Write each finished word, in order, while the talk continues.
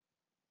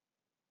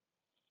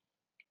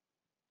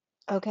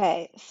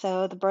Okay,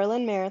 so the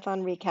Berlin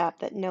Marathon recap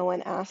that no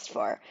one asked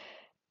for.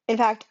 In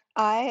fact,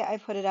 I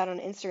put it out on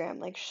Instagram,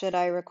 like, should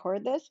I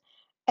record this?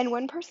 And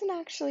one person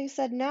actually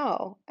said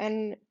no.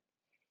 And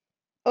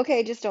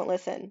okay, just don't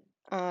listen.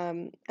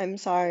 I'm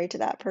sorry to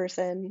that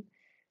person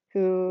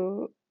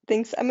who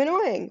thinks I'm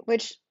annoying,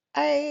 which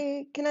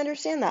I can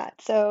understand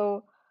that.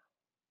 So,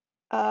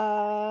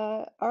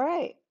 all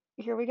right,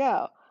 here we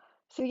go.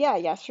 So yeah,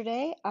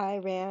 yesterday I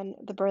ran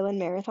the Berlin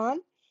Marathon,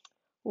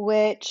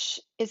 which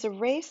is a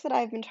race that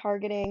I've been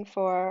targeting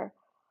for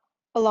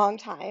a long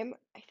time.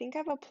 I think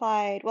I've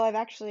applied, well,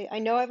 I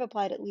know I've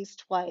applied at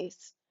least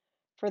twice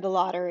for the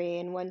lottery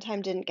and one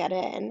time didn't get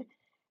in,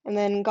 and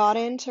then got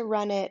in to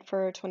run it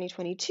for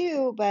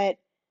 2022, but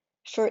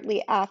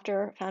shortly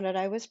after found out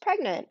I was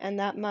pregnant and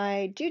that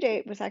my due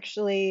date was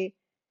actually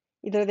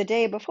either the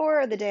day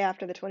before or the day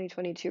after the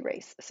 2022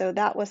 race. So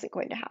that wasn't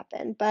going to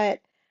happen. But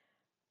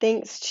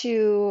thanks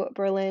to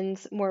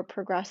Berlin's more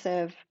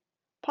progressive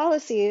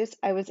policies,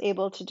 I was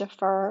able to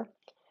defer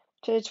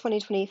to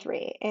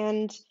 2023.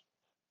 And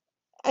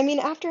I mean,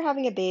 after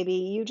having a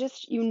baby,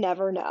 you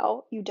never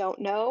know. You don't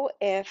know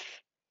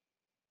if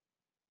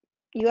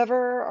you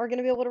ever are going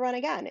to be able to run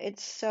again.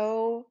 It's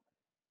so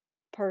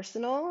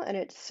personal and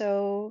it's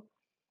so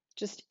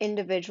just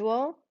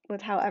individual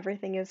with how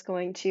everything is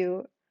going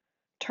to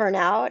turn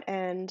out.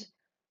 And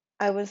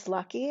I was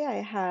lucky.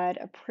 I had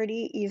a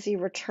pretty easy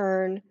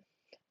return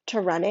to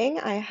running.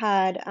 I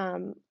had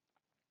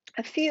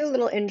a few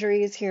little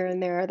injuries here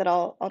and there that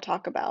I'll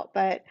talk about,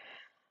 but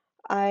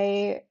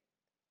I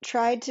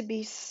tried to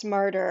be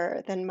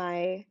smarter than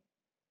my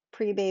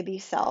pre-baby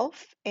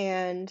self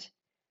and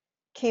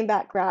came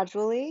back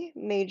gradually,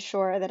 made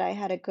sure that I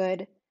had a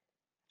good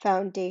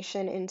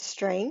foundation in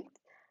strength,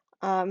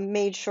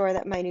 made sure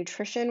that my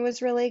nutrition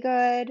was really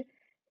good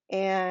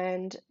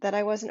and that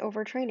I wasn't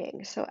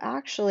overtraining. So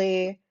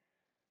actually,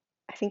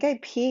 I think I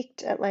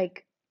peaked at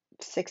like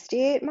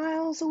 68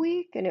 miles a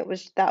week, and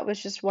that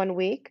was just 1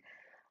 week.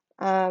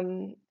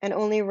 And I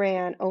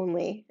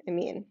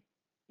mean,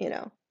 you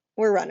know,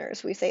 we're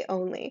runners, we say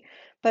only,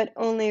 but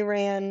only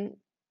ran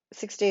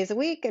 6 days a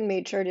week and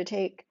made sure to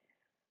take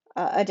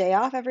a day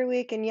off every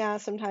week. And yeah,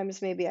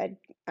 sometimes maybe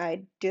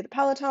I'd do the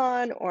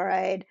Peloton or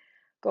I'd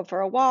go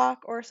for a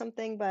walk or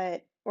something,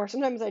 or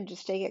sometimes I'd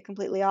just take it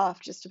completely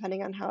off, just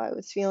depending on how I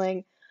was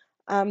feeling.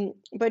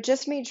 But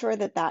just made sure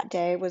that that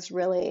day was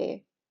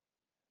really,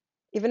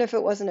 even if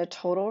it wasn't a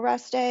total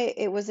rest day,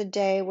 it was a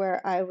day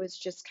where I was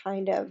just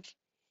kind of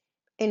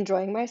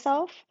enjoying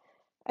myself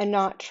and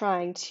not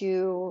trying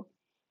to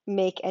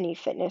make any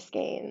fitness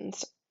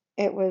gains.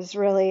 It was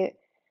really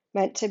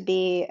meant to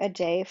be a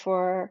day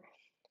for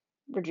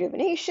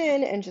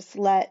rejuvenation and just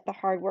let the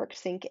hard work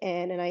sink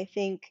in. And I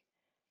think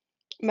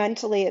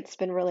mentally it's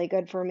been really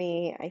good for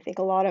me. I think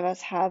a lot of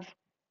us have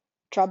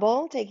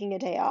trouble taking a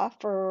day off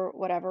for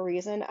whatever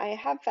reason. I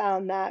have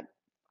found that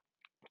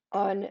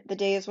on the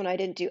days when I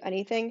didn't do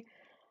anything,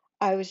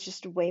 I was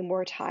just way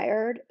more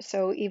tired.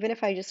 So even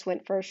if I just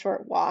went for a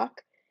short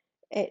walk,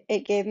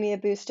 it gave me a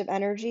boost of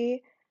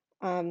energy.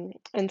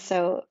 And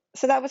so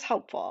that was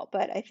helpful.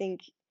 But I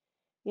think,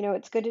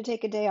 it's good to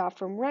take a day off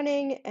from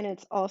running, and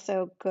it's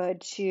also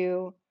good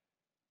to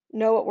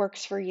know what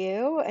works for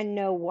you and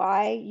know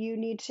why you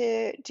need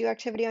to do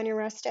activity on your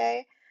rest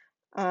day,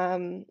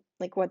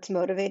 like what's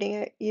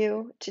motivating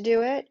you to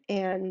do it,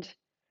 and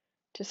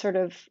to sort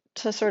of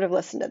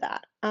listen to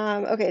that.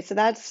 Okay, so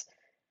that's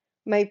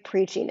my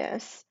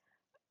preachiness.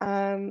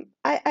 I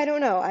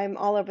don't know. I'm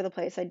all over the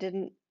place. I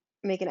didn't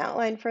make an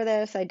outline for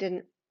this. I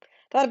didn't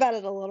thought about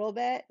it a little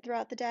bit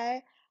throughout the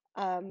day,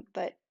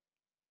 but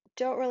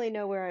don't really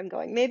know where I'm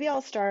going. Maybe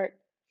I'll start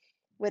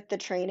with the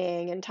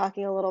training and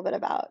talking a little bit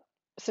about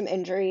some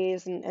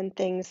injuries and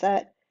things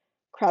that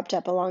cropped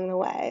up along the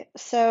way.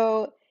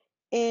 So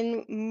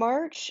in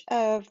March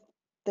of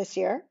this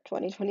year,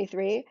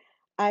 2023,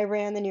 I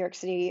ran the New York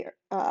City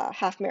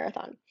half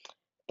marathon.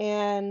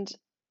 And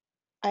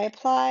I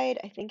applied,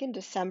 I think in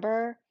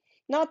December,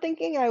 not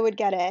thinking I would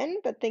get in,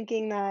 but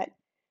thinking that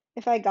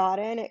if I got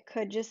in, it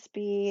could just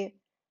be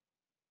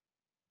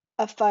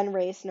a fun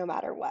race no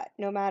matter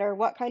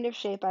what kind of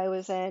shape I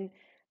was in.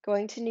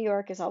 Going to New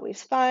York is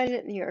always fun.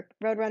 New York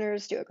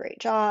Roadrunners do a great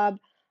job.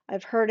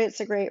 I've heard it's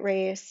a great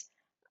race.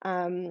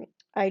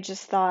 I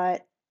just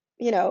thought,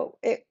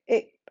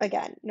 it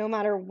again, no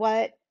matter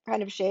what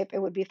kind of shape,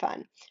 it would be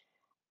fun.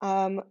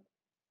 Um,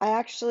 I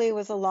actually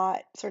was a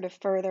lot sort of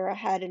further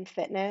ahead in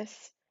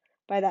fitness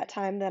by that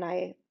time than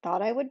I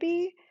thought I would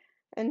be.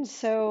 And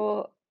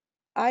so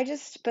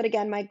but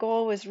again, my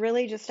goal was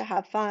really just to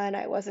have fun.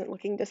 I wasn't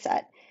looking to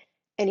set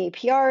any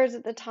PRs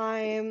at the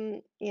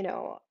time.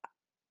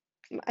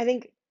 I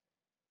think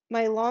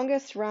my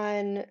longest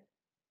run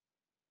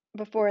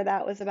before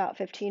that was about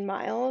 15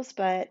 miles,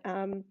 but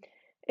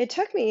it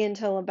took me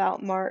until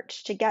about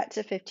March to get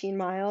to 15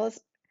 miles.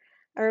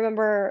 I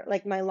remember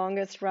like my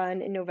longest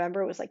run in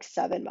November was like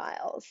 7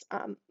 miles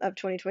of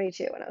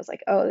 2022, and I was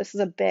like, oh, this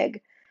is a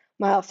big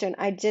milestone.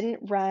 I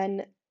didn't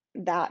run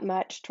that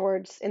much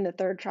towards in the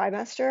third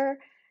trimester.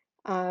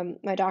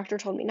 My doctor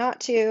told me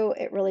not to.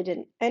 It really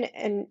didn't,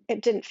 and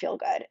it didn't feel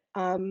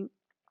good.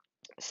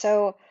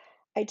 So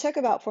I took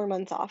about 4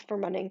 months off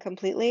from running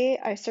completely.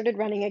 I started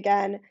running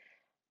again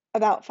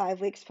about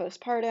 5 weeks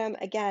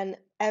postpartum. Again,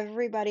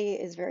 everybody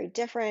is very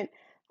different.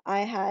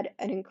 I had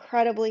an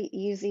incredibly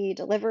easy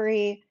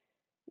delivery,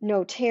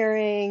 no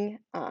tearing,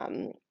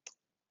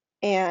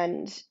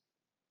 and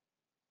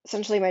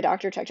essentially my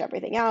doctor checked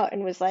everything out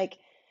and was like,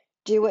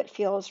 do what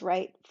feels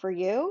right for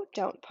you,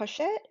 don't push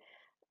it.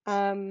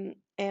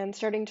 And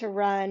starting to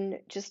run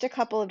just a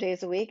couple of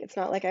days a week. It's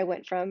not like I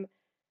went from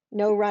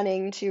no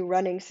running to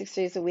running 6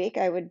 days a week.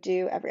 I would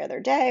do every other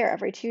day or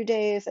every 2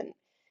 days, and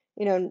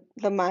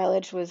the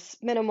mileage was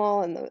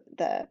minimal and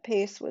the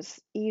pace was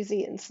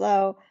easy and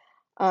slow.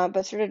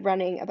 But started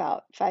running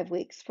about 5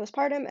 weeks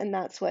postpartum, and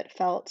that's what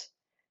felt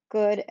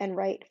good and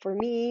right for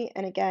me.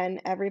 And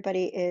again,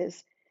 everybody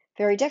is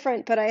very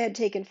different, but I had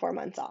taken 4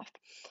 months off.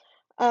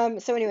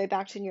 So anyway,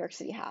 back to New York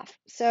City half.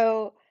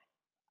 So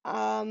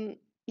um,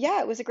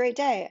 yeah, it was a great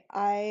day.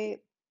 I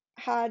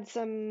had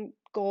some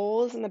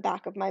goals in the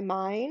back of my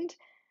mind,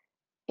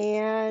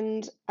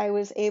 and I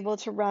was able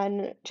to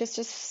run just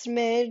a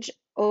smidge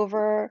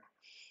over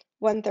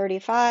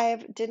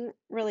 135. Didn't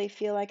really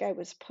feel like I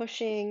was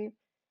pushing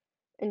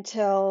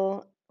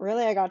until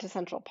really I got to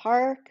Central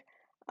Park.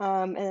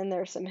 And then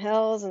there's some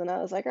hills, and then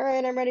I was like, all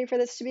right, I'm ready for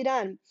this to be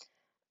done.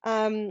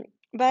 Um,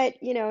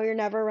 but you're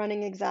never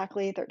running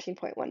exactly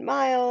 13.1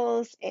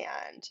 miles,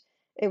 and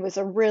it was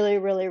a really,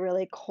 really,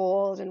 really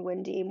cold and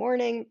windy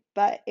morning,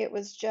 but it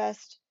was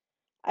just,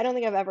 I don't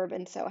think I've ever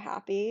been so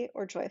happy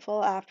or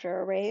joyful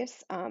after a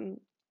race. I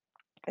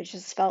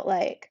just felt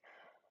like,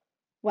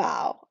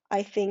 wow,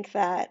 I think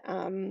it's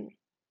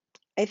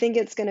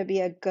going to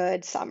be a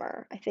good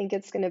summer. I think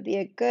it's going to be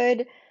a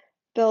good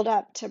build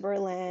up to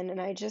Berlin,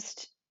 and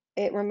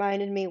it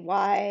reminded me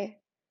why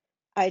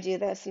I do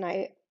this, and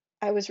I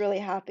was really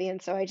happy, and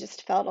so I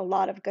just felt a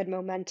lot of good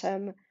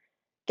momentum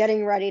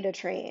getting ready to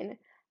train.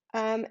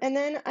 And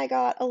then I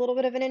got a little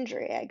bit of an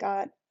injury. I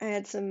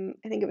had some,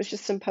 I think it was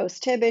just some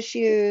post-tib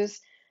issues,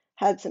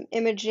 had some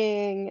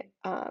imaging.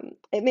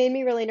 It made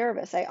me really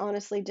nervous. I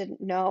honestly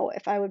didn't know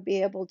if I would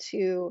be able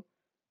to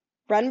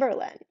run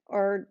Berlin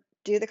or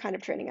do the kind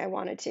of training I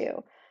wanted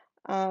to.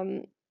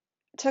 Um,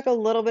 Took a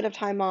little bit of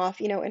time off.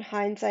 In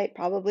hindsight,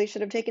 probably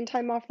should have taken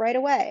time off right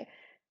away,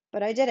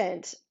 but I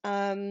didn't.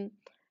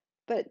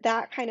 But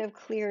that kind of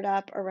cleared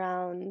up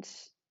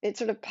it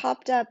sort of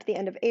popped up the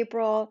end of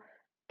April.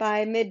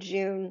 By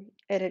mid-June,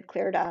 it had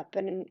cleared up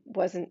and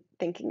wasn't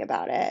thinking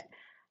about it.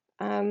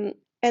 Um,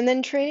 and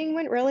then training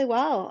went really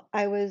well.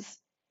 I was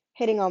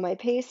hitting all my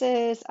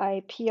paces.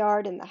 I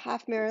PR'd in the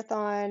half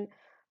marathon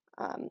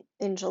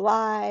in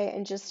July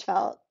and just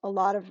felt a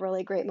lot of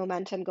really great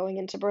momentum going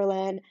into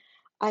Berlin.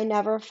 I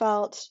never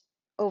felt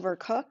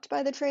overcooked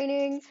by the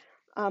training.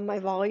 My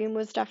volume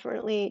was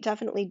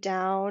definitely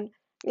down.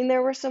 I mean,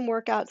 there were some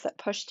workouts that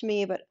pushed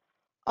me, but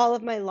all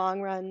of my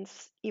long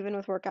runs, even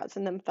with workouts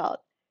in them,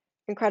 felt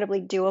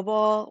incredibly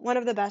doable. One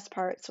of the best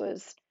parts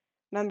was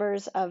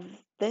members of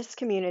this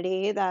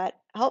community that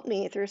helped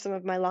me through some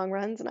of my long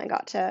runs, and I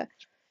got to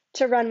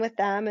run with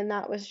them, and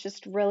that was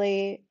just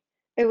really,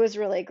 it was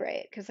really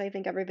great because I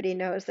think everybody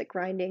knows that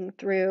grinding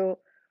through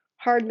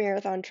hard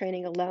marathon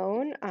training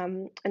alone,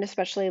 and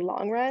especially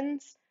long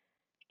runs,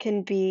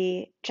 can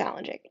be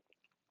challenging.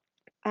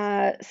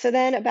 So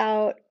then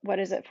about, what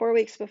is it, 4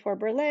 weeks before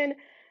Berlin,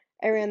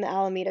 I ran the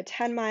Alameda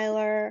 10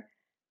 miler,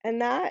 and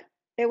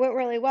it went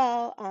really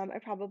well. I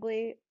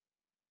probably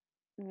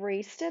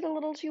raced it a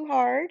little too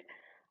hard.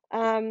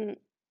 Um,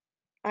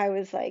 I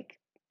was like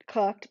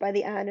cooked by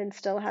the end and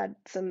still had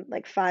some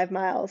like 5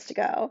 miles to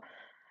go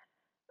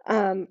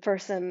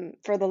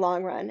for the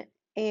long run.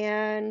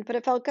 But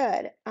it felt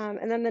good.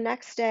 And then the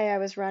next day I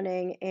was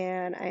running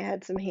and I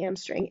had some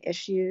hamstring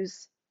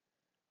issues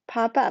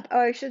pop up. Oh,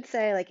 I should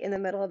say, like in the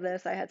middle of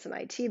this, I had some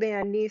IT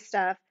band knee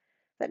stuff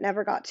that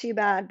never got too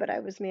bad, but I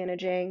was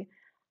managing.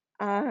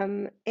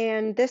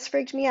 And this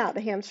freaked me out,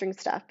 the hamstring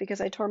stuff, because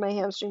I tore my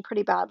hamstring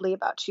pretty badly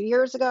about 2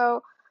 years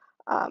ago,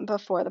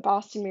 before the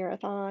Boston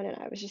Marathon, and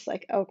I was just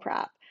like, oh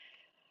crap.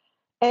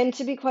 And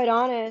to be quite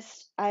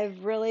honest,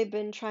 I've really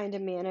been trying to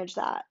manage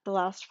that the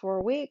last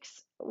 4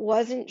 weeks.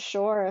 Wasn't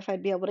sure if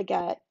I'd be able to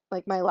get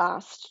like my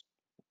last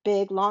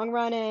big long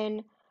run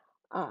in.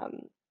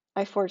 Um,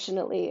 I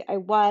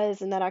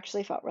was, and that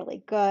actually felt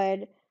really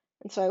good.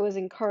 And so I was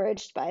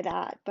encouraged by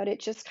that, but it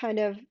just kind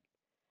of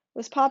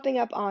was popping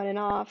up on and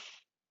off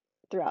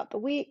throughout the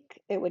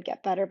week. It would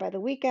get better by the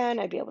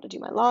weekend. I'd be able to do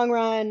my long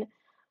run.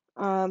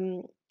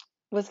 Um,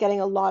 was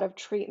getting a lot of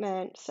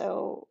treatment.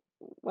 So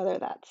whether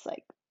that's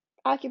like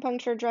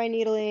acupuncture, dry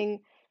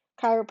needling,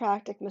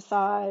 chiropractic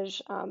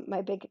massage,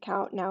 my bank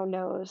account now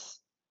knows.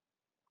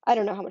 I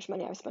don't know how much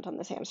money I've spent on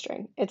this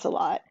hamstring. It's a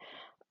lot.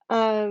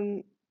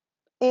 Um,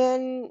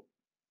 and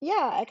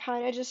yeah, I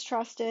kind of just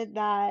trusted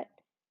that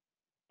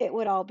it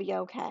would all be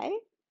okay.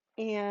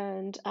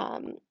 And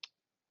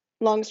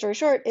long story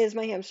short is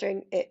my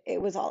hamstring,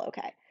 it was all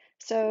okay.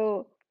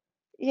 So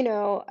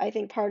I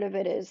think part of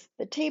it is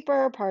the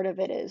taper, part of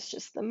it is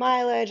just the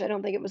mileage. I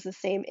don't think it was the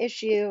same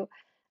issue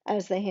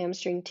as the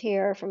hamstring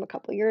tear from a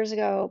couple years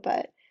ago,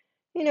 but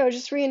it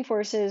just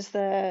reinforces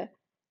the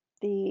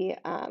the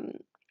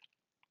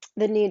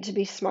need to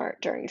be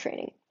smart during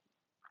training.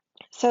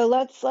 So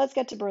let's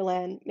get to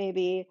Berlin,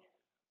 maybe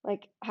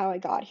like how I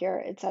got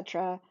here,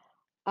 etc.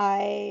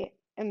 I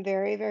am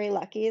very, very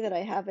lucky that I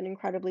have an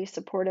incredibly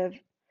supportive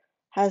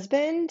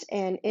husband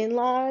and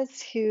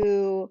in-laws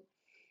who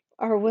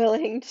are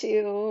willing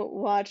to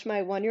watch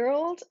my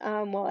 1-year-old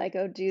while I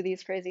go do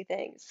these crazy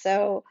things.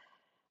 So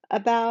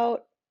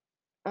about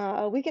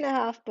a week and a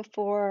half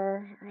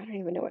before, or I don't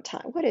even know what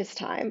time. What is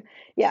time?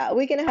 Yeah, a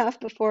week and a half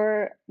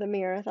before the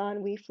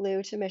marathon, we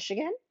flew to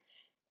Michigan,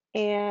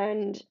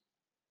 and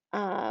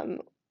um,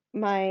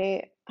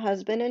 my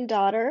husband and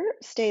daughter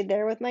stayed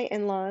there with my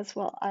in-laws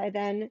while I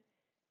then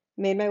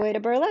made my way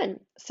to Berlin.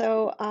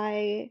 So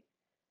I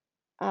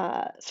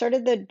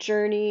started the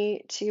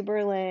journey to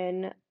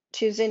Berlin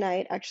Tuesday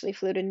night, actually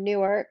flew to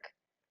Newark,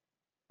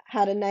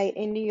 had a night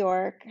in New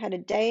York, had a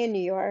day in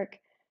New York,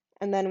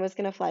 and then was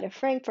going to fly to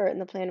Frankfurt.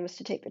 And the plan was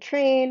to take the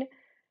train.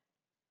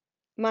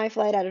 My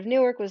flight out of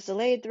Newark was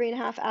delayed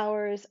 3.5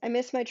 hours. I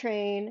missed my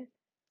train.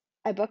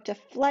 I booked a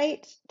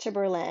flight to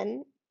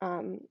Berlin,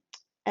 and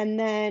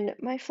then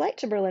my flight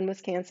to Berlin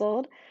was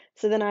canceled.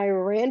 So then I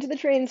ran to the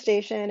train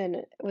station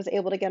and was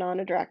able to get on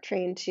a direct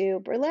train to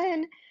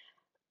Berlin,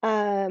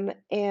 and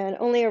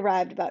only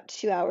arrived about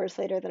 2 hours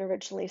later than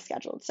originally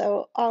scheduled.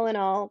 So all in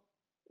all,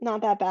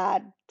 not that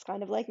bad. It's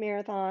kind of like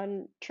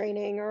marathon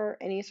training or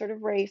any sort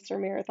of race or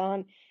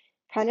marathon.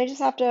 Kind of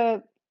just have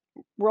to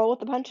roll with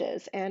the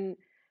punches and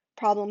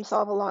problem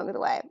solve along the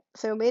way.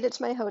 So made it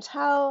to my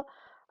hotel.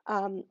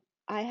 Um,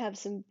 I have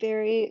some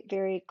very,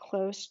 very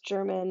close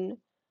German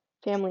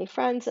family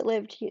friends that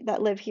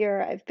live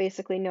here. I've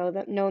basically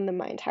known them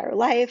my entire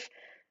life.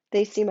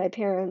 They see my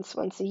parents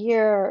once a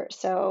year,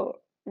 so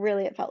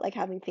really it felt like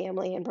having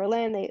family in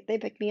Berlin. They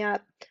picked me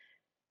up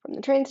from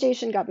the train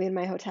station, got me in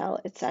my hotel,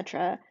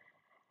 etc.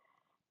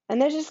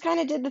 And they just kind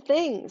of did the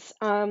things.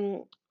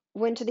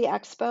 Went to the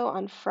expo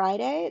on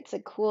Friday. It's a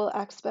cool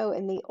expo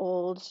in the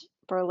old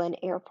Berlin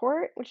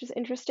airport, which is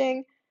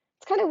interesting.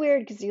 It's kind of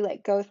weird because you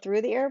like go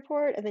through the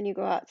airport and then you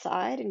go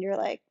outside and you're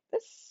like,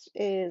 this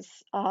is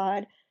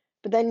odd.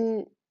 But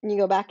then you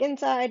go back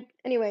inside.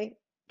 Anyway,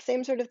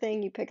 same sort of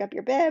thing. You pick up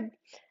your bib.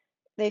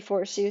 They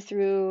force you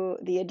through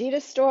the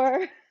Adidas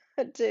store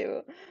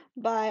to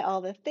buy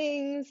all the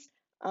things.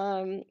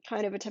 Kind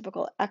of a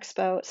typical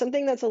expo.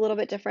 Something that's a little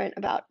bit different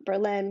about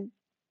Berlin,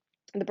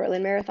 the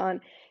Berlin Marathon,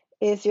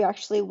 is you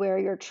actually wear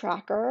your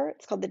tracker.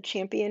 It's called the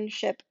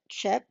championship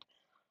chip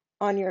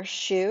on your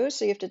shoe.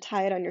 So you have to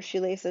tie it on your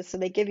shoelaces. So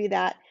they give you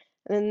that,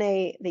 and then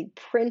they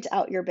print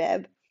out your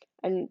bib.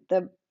 And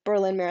the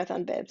Berlin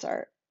Marathon bibs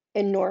are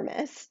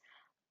enormous.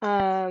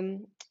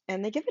 And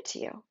they give it to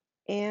you.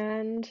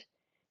 And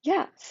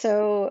yeah,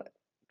 so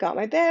got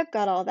my bib,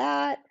 got all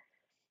that,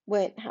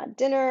 went, had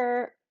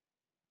dinner,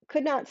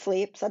 could not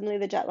sleep. Suddenly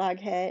the jet lag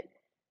hit.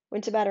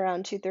 Went to bed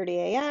around 2:30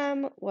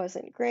 a.m.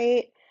 Wasn't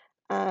great.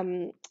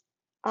 Um,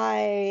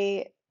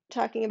 I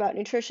talking about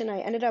nutrition, I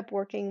ended up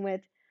working with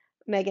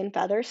Megan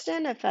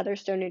Featherston of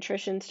Featherstone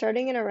Nutrition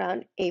starting in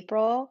around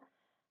April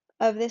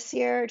of this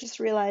year, just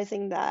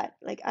realizing that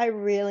like I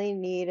really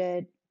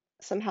needed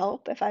some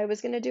help if I was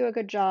going to do a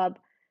good job.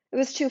 It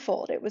was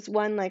twofold. It was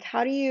one, like,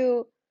 how do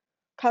you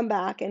come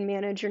back and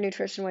manage your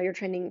nutrition while you're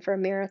training for a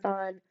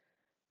marathon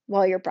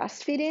while you're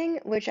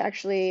breastfeeding, which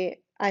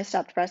actually I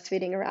stopped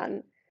breastfeeding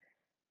around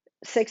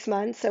 6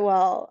 months. So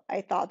while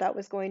I thought that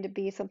was going to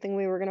be something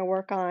we were going to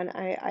work on,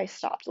 I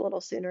stopped a little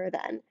sooner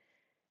than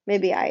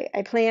maybe I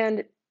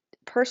planned.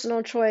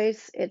 Personal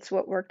choice. It's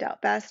what worked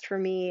out best for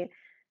me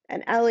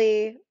and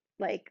Ellie.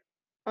 Like,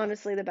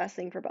 honestly, the best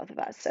thing for both of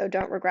us. So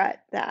don't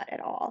regret that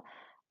at all.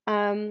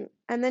 And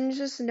then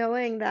just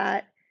knowing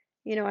that,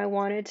 I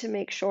wanted to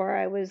make sure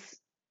I was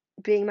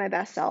being my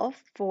best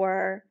self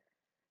for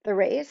the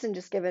race, and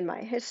just given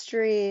my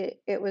history,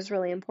 it was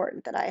really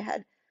important that I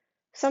had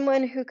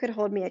someone who could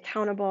hold me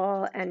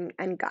accountable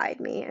and guide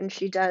me. And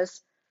she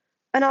does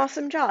an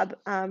awesome job.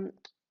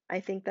 I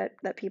think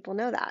that people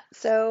know that.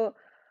 So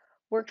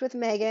worked with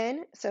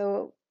Megan.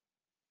 So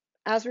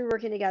as we were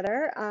working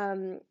together,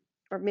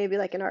 or maybe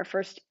like in our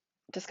first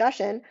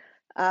discussion,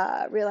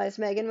 realized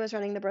Megan was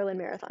running the Berlin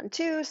Marathon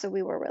too. So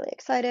we were really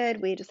excited.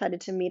 We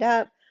decided to meet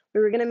up. We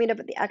were going to meet up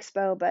at the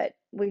expo, but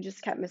we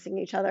just kept missing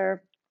each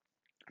other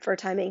for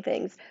timing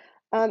things.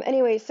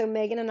 Anyway, so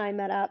Megan and I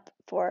met up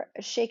for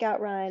a shakeout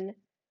run.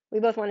 We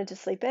both wanted to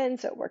sleep in,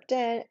 so it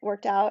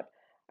worked out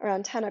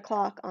around 10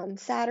 o'clock on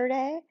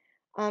Saturday.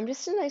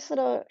 Just a nice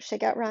little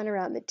shakeout run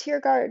around the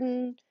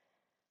Tiergarten.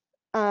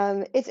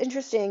 It's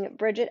interesting.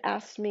 Bridget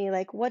asked me,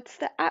 like, what's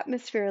the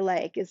atmosphere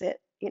like? Is it,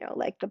 is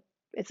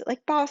it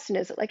like Boston?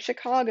 Is it like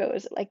Chicago?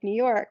 Is it like New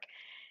York?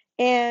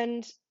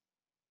 And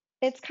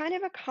it's kind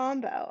of a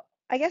combo.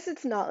 I guess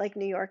it's not like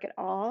New York at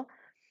all.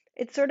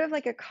 It's sort of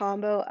like a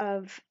combo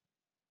of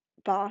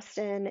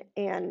Boston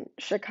and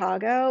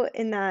Chicago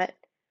in that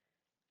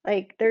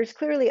Like, there's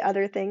clearly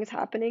other things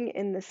happening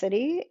in the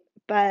city,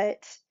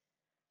 but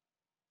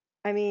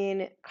I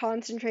mean,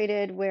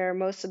 concentrated where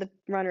most of the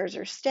runners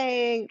are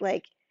staying,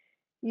 like,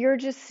 you're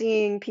just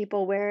seeing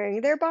people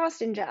wearing their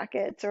Boston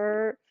jackets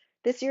or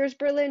this year's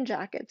Berlin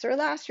jackets or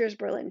last year's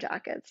Berlin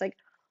jackets, like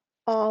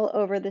all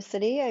over the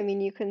city. I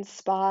mean, you can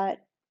spot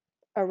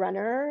a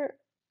runner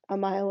a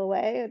mile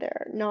away.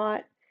 They're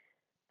not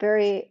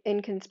very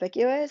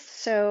inconspicuous.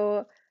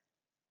 So,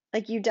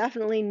 like, you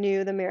definitely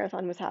knew the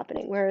marathon was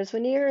happening. Whereas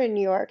when you're in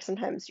New York,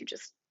 sometimes you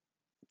just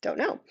don't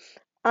know.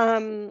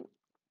 Um,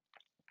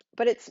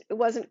 but it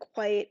wasn't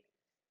quite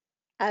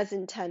as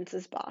intense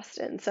as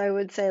Boston. So I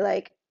would say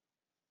like,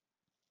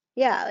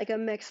 yeah, like a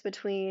mix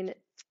between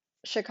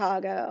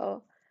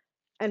Chicago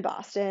and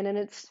Boston, and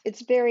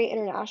it's very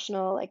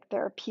international. Like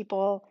there are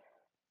people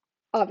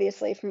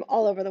obviously from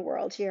all over the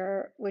world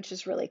here, which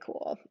is really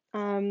cool.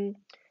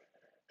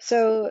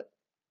 So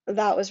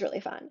that was really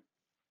fun.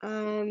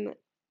 Um,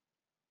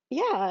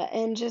 yeah,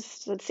 and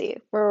just let's see,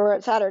 we're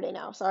at Saturday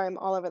now. Sorry, I'm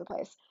all over the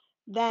place.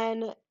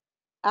 Then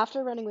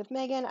after running with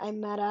Megan, I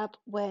met up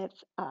with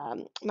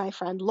my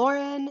friend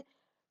Lauren,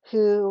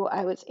 who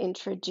I was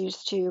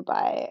introduced to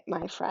by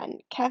my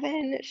friend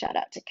Kevin. Shout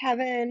out to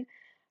Kevin.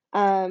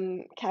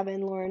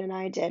 Kevin, Lauren, and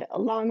I did a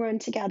long run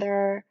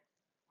together.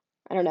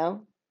 I don't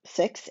know,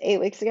 6, 8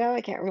 weeks ago.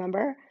 I can't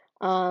remember.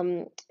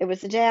 It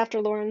was the day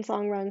after Lauren's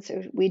long run,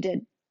 so we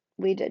did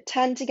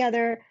 10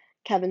 together.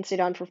 Kevin stayed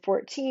on for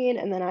 14,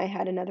 and then I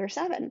had another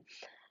 7.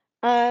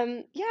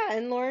 Yeah,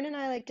 and Lauren and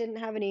I like didn't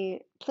have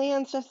any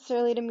plans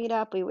necessarily to meet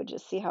up. We would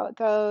just see how it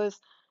goes.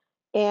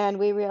 And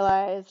we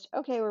realized,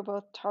 okay, we're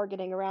both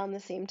targeting around the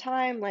same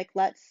time. Like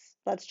let's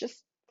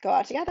just go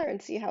out together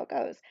and see how it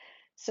goes.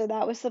 So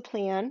that was the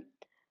plan.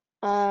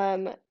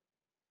 Um,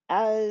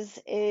 as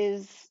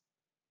is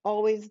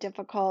always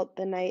difficult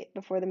the night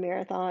before the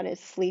marathon is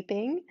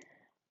sleeping.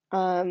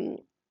 Um,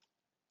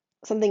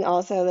 something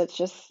also that's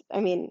just,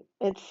 I mean,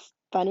 it's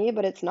funny,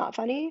 but it's not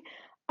funny.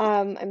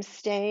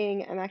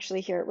 I'm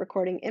actually here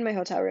recording in my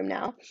hotel room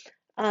now,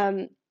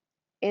 um,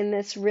 in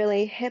this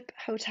really hip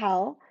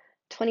hotel,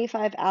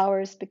 25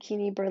 hours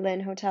Bikini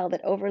Berlin hotel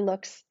that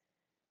overlooks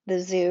the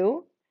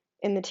zoo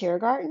in the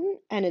Tiergarten.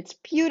 And it's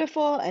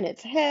beautiful and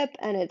it's hip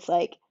and it's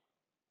like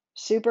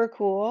super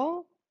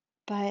cool.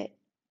 But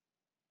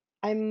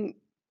I'm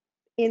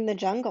in the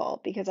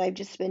jungle because I've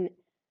just been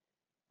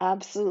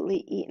absolutely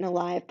eaten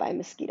alive by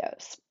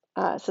mosquitoes.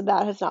 So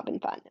that has not been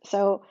fun.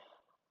 So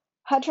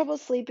had trouble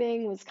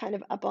sleeping, was kind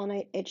of up all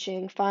night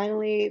itching.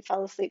 Finally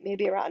fell asleep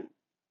maybe around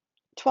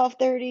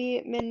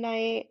 12:30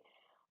 midnight.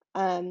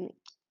 Um,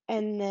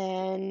 and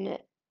then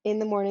in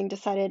the morning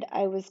decided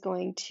I was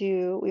going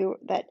to we were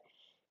that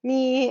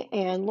me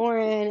and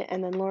Lauren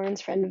and then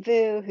Lauren's friend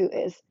Vu, who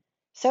is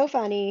so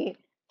funny,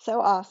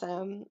 so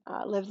awesome,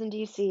 lives in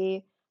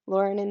DC.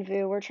 Lauren and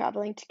Vu were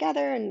traveling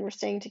together and were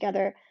staying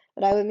together,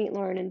 that I would meet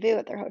Lauren and Vu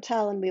at their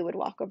hotel and we would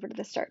walk over to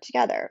the start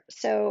together.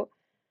 So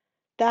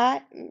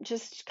that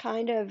just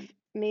kind of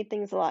made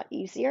things a lot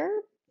easier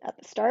at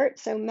the start.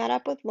 So met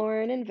up with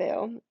Lauren and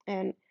Vu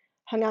and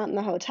hung out in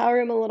the hotel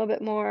room a little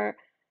bit more.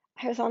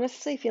 I was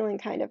honestly feeling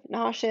kind of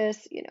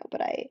nauseous,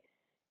 but I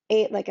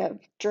ate like a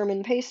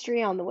German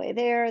pastry on the way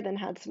there, then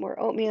had some more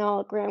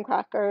oatmeal, graham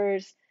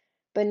crackers,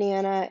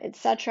 banana,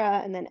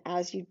 etc. And then,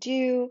 as you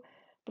do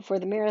before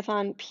the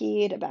marathon,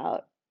 peed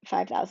about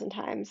 5,000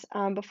 times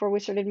before we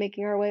started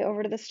making our way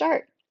over to the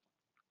start.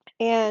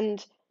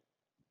 And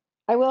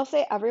I will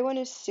say everyone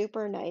is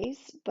super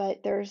nice,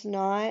 but there's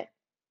not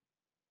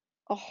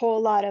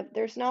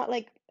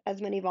like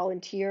as many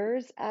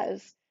volunteers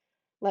as,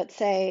 let's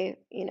say,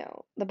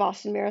 the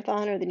Boston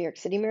Marathon or the New York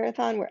City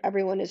Marathon, where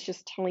everyone is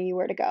just telling you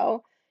where to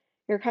go.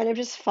 You're kind of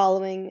just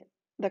following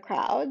the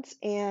crowds,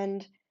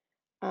 and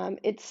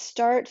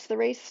the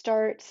race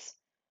starts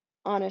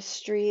on a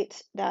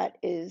street that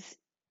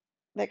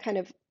kind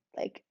of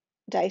like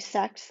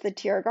dissects the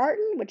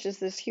Tiergarten, which is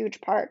this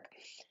huge park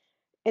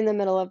in the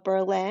middle of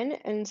Berlin.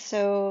 And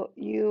so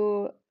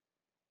you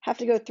have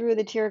to go through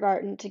the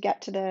Tiergarten to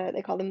get to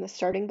they call them the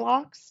starting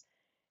blocks.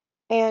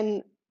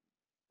 And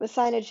the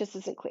signage just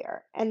isn't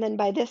clear. And then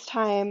by this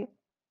time,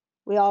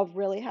 we all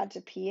really had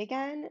to pee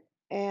again.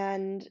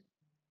 And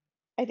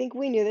I think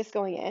we knew this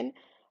going in,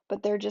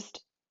 but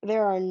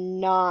there are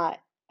not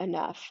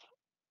enough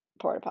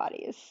porta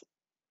potties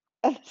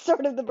at the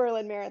start of the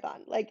Berlin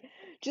Marathon. Like,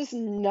 just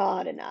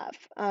not enough.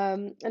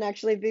 And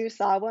actually, Vu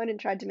saw one and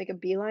tried to make a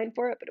beeline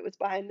for it, but it was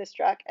behind this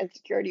truck, and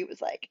security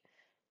was like,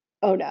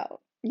 "Oh no,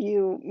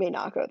 you may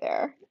not go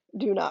there.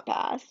 Do not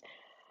pass."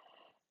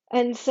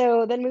 And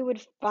so then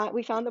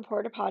we found the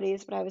porta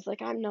potties, but I was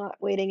like, I'm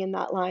not waiting in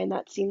that line.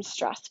 That seems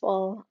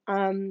stressful.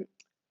 And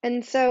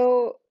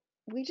so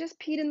we just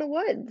peed in the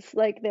woods.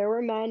 Like there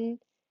were men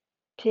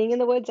peeing in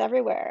the woods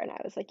everywhere. And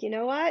I was like, you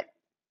know what?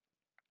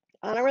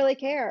 I don't really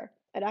care.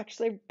 I'd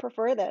actually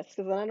prefer this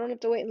because then I don't have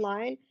to wait in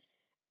line.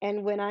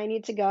 And when I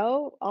need to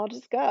go, I'll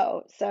just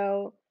go.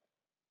 So,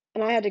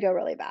 and I had to go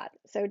really bad.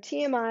 So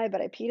TMI,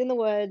 but I peed in the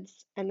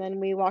woods and then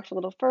we walked a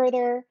little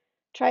further,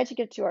 tried to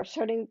get to our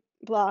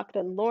block,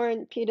 then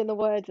Lauren peed in the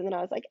woods, and then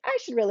I was like, I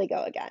should really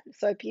go again.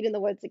 So I peed in the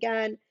woods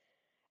again,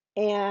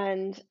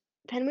 and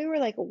then we were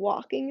like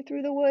walking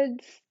through the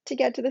woods to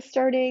get to the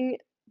starting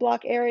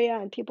block area,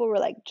 and people were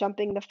like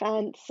jumping the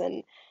fence,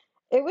 and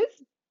it was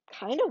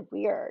kind of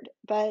weird.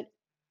 But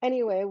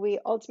anyway, we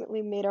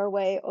ultimately made our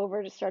way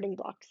over to starting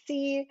block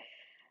C,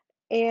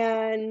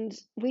 and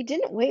we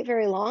didn't wait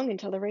very long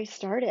until the race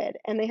started.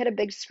 And they had a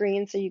big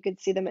screen so you could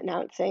see them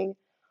announcing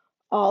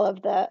all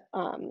of the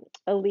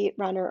elite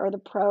runner or the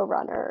pro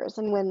runners.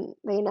 And when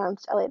they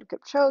announced Eliud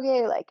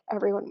Kipchoge, like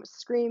everyone was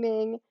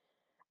screaming,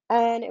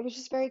 and it was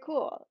just very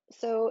cool.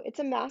 So it's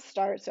a mass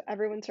start, so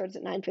everyone starts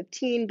at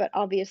 9:15, but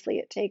obviously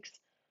it takes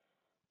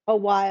a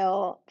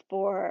while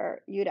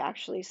for you to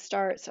actually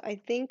start. So I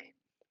think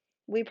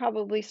we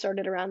probably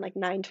started around like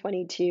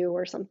 9:22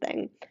 or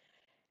something.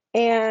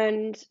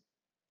 And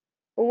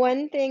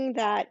one thing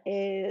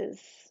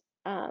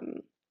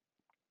um,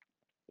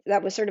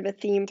 that was sort of a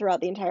theme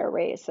throughout the entire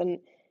race, and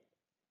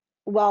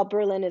while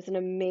Berlin is an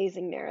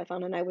amazing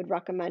marathon, and I would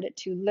recommend it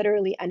to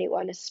literally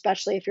anyone,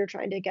 especially if you're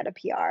trying to get a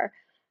PR,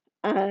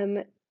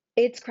 um,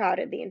 it's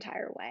crowded the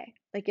entire way.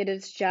 Like it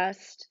is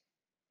just,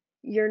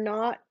 you're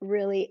not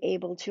really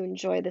able to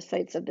enjoy the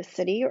sights of the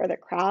city or the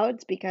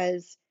crowds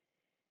because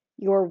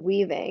you're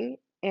weaving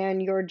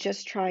and you're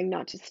just trying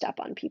not to step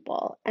on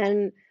people.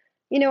 And,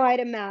 I'd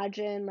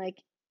imagine like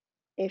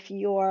if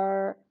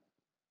you're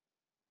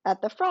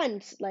at the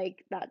front,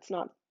 like that's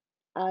not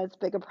as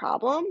big a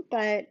problem,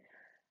 but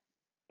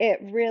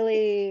it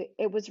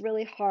was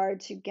really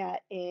hard to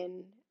get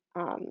in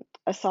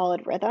a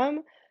solid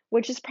rhythm,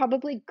 which is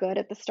probably good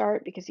at the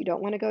start because you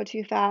don't want to go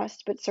too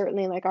fast, but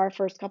certainly like our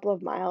first couple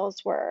of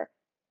miles were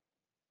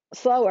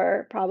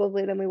slower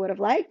probably than we would have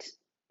liked.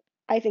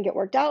 I think it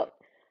worked out,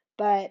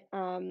 but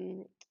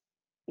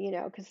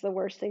because the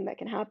worst thing that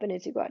can happen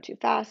is you go out too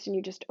fast and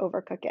you just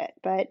overcook it.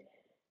 But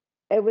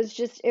it was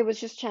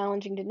just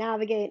challenging to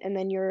navigate, and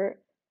then you're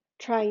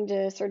trying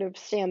to sort of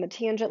stay on the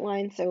tangent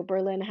line. So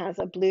Berlin has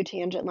a blue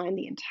tangent line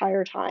the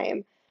entire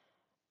time.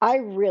 I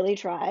really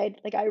tried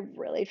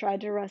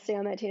to stay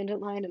on that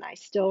tangent line, and I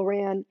still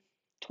ran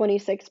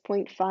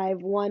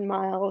 26.51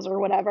 miles or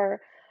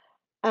whatever.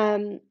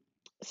 Um,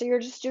 so you're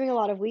just doing a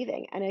lot of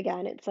weaving. And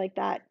again, it's like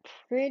that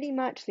pretty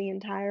much the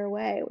entire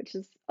way, which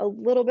is a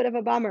little bit of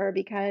a bummer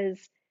because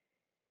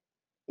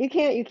you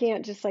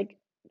can't just like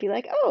be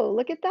like, oh,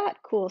 look at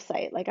that cool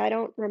sight. Like I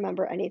don't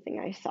remember anything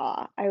I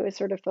saw. I was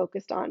sort of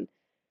focused on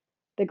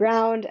the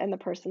ground and the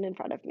person in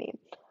front of me.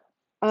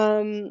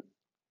 Um,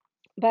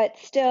 but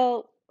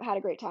still had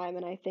a great time,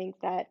 and I think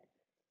that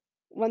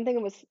one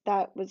thing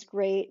that was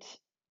great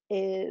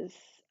is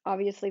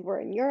obviously we're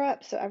in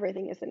Europe, so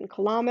everything is in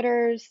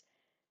kilometers.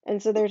 And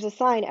so there's a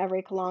sign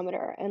every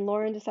kilometer. And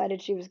Lauren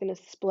decided she was going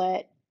to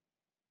split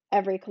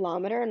every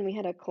kilometer, and we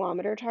had a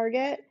kilometer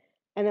target.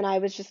 And then I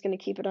was just going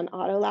to keep it on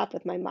auto lap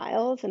with my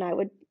miles, and I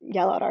would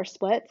yell out our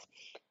splits.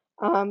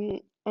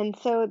 And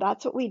so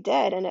that's what we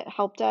did, and it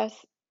helped us,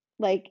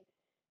 like,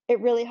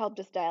 it really helped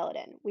us dial it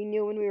in. We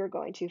knew when we were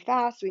going too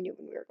fast, we knew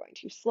when we were going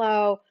too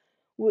slow.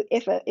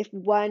 If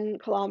 1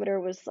 kilometer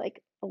was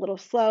like a little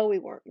slow, we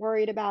weren't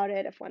worried about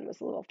it. If one was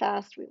a little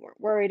fast, we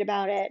weren't worried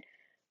about it.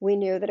 We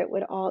knew that it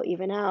would all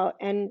even out.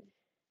 And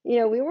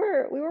we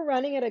were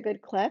running at a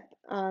good clip,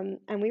 and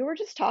we were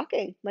just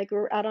talking like we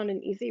were out on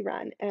an easy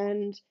run,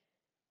 and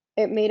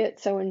it made it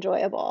so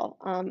enjoyable.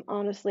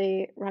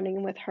 Honestly,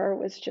 running with her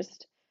was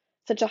just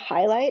such a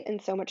highlight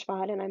and so much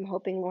fun. And I'm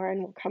hoping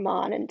Lauren will come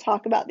on and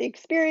talk about the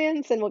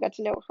experience and we'll get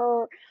to know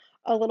her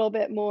a little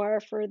bit more.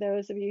 For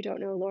those of you who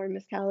don't know, Lauren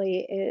Miss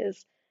Kelly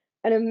is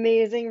an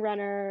amazing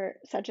runner,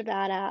 such a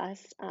badass.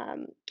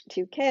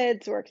 2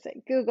 kids, works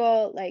at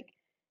Google. Like,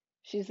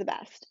 she's the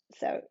best.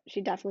 So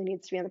she definitely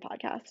needs to be on the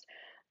podcast.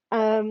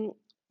 Um,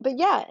 but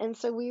yeah, and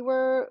so we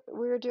were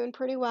doing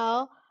pretty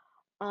well.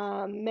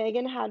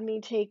 Megan had me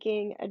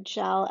taking a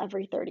gel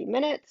every 30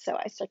 minutes, so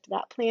I stuck to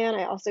that plan.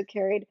 I also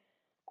carried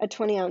a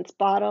 20-ounce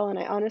bottle, and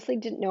I honestly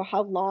didn't know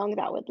how long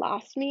that would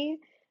last me.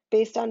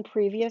 Based on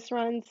previous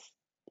runs,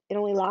 it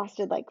only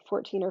lasted like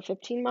 14 or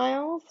 15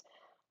 miles.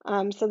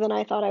 So then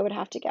I thought I would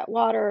have to get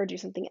water or do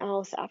something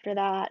else after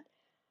that.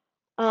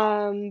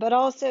 But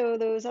also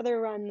those other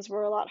runs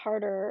were a lot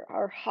harder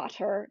or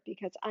hotter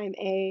because I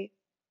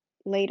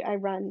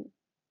run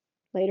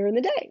later in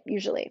the day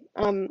usually.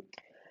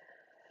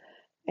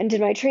 And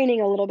did my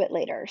training a little bit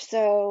later,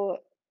 so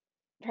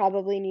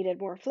probably needed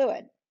more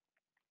fluid.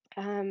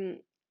 Um,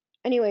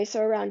 anyway,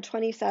 so around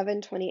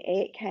 27,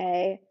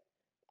 28K,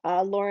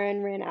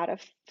 Lauren ran out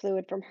of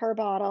fluid from her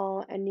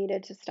bottle and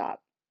needed to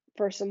stop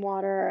for some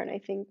water. And I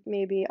think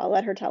maybe I'll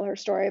let her tell her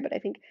story, but I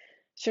think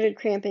started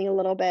cramping a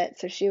little bit.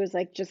 So she was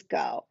like, just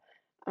go.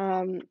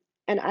 Um,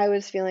 and I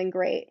was feeling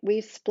great.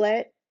 We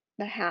split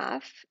the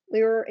half.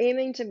 We were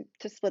aiming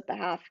to split the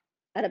half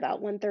at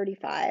about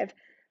 135.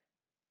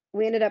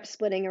 We ended up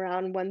splitting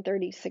around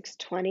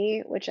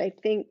 136.20, which I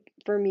think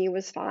for me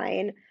was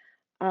fine.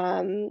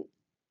 Um,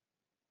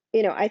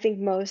 I think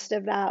most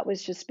of that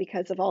was just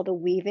because of all the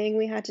weaving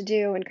we had to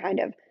do and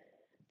kind of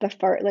the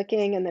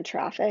fartlicking and the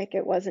traffic.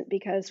 It wasn't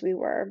because we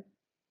were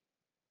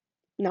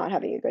not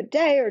having a good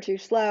day or too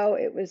slow.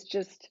 It was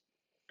just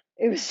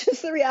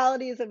the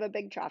realities of a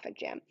big traffic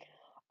jam.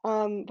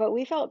 But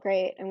we felt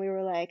great and we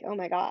were like, oh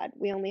my God,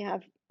 we only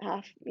have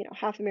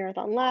half a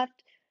marathon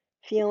left,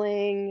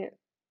 feeling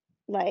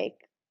like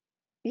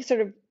you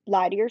sort of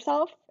lie to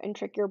yourself and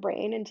trick your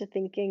brain into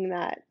thinking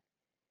that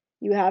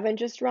you haven't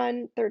just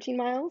run 13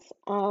 miles,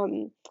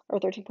 or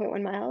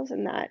 13.1 miles,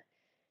 and that,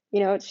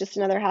 it's just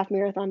another half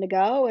marathon to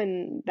go,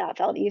 and that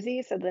felt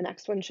easy, so the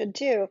next one should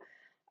too.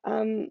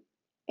 Um,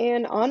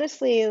 and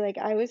honestly, like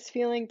I was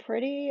feeling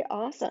pretty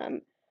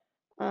awesome,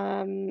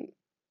 um,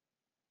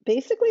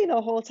 basically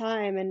the whole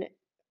time, and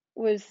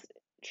was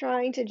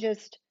trying to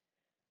just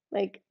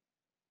like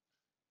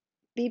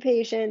be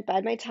patient,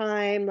 bide my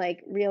time,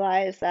 like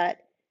realize that,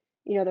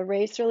 the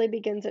race really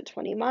begins at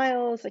 20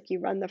 miles. Like you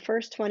run the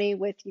first 20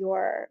 with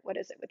your, what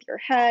is it, with your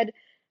head,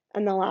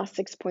 and the last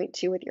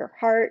 6.2 with your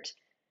heart.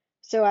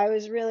 So I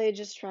was really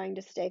just trying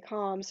to stay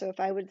calm. So if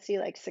I would see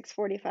like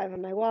 6:45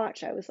 on my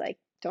watch, I was like,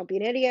 don't be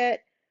an idiot,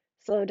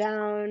 slow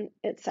down,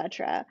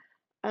 etc.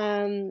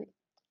 Um,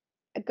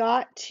 I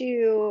got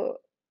to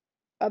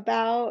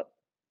about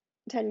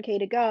 10K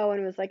to go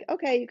and was like,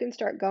 okay, you can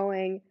start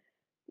going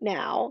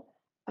now.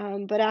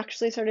 But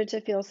actually started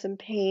to feel some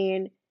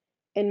pain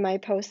in my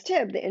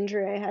post-tib, the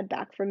injury I had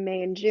back from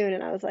May and June.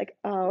 And I was like,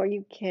 oh, are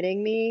you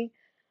kidding me?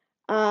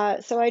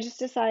 So I just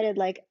decided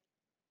like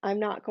I'm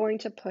not going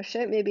to push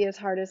it maybe as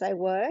hard as I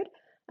would.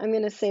 I'm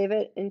going to save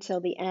it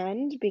until the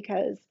end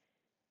because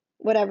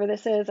whatever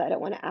this is, I don't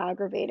want to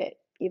aggravate it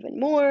even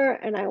more.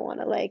 And I want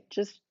to like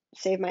just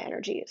save my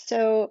energy.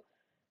 So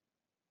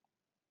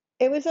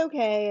it was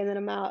okay. And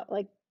then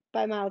like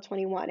by mile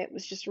 21, it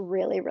was just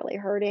really, really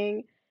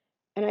hurting.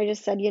 And I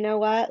just said, you know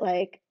what?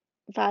 Like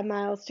 5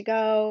 miles to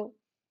go,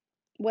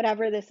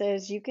 whatever this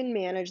is, you can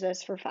manage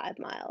this for 5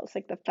 miles.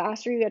 Like the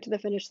faster you get to the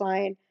finish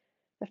line,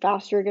 the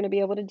faster you're going to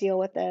be able to deal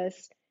with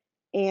this.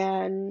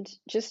 And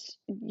just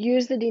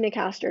use the Dina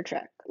Castor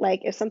trick.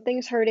 Like if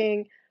something's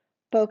hurting,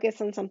 focus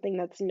on something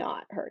that's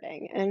not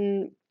hurting.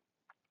 And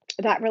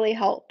that really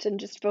helped. And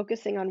just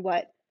focusing on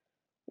what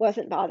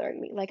wasn't bothering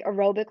me. Like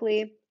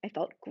aerobically, I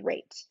felt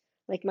great.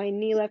 Like my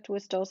knee lift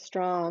was still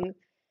strong.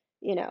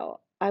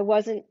 I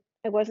wasn't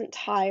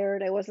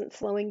tired, I wasn't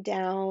slowing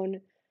down,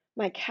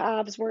 my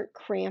calves weren't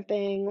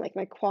cramping, like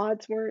my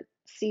quads weren't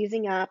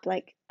seizing up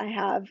like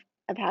I've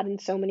had in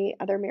so many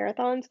other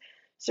marathons.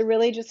 So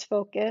really just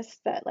focus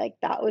that like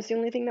that was the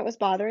only thing that was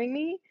bothering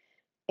me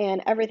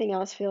and everything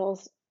else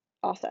feels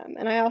awesome.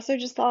 And I also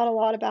just thought a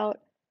lot about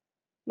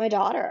my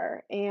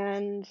daughter,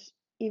 and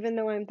even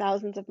though I'm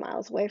thousands of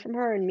miles away from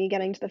her and me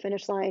getting to the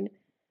finish line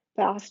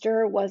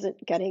faster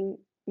wasn't getting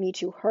me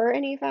to her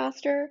any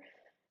faster,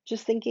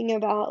 just thinking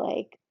about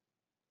like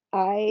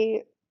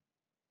I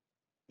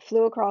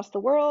flew across the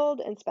world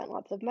and spent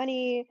lots of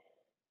money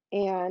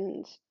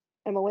and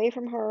am away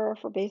from her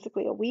for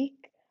basically a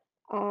week.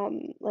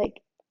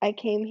 Like I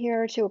came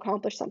here to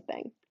accomplish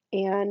something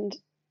and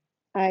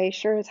I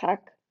sure as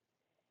heck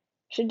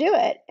should do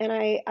it. And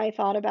I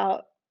thought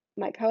about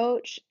my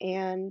coach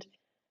and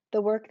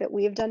the work that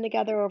we've done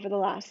together over the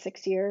last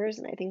 6 years.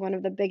 And I think one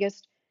of the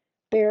biggest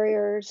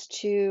barriers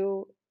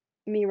to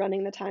me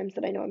running the times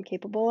that I know I'm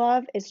capable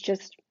of is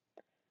just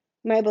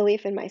my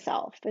belief in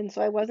myself. And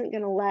so I wasn't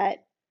going to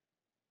let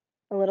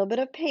a little bit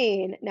of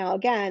pain. Now,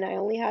 again, I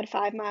only had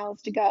 5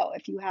 miles to go.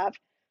 If you have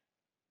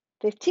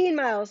 15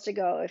 miles to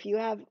go, if you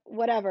have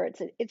whatever,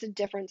 it's a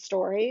different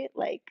story.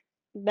 Like,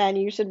 then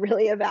you should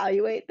really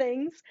evaluate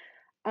things.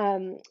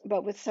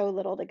 But with so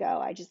little to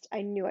go,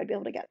 I knew I'd be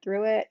able to get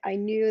through it. I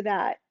knew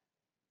that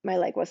my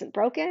leg wasn't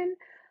broken.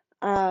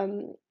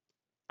 Um,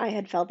 I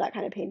had felt that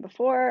kind of pain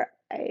before.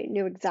 I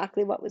knew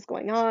exactly what was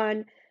going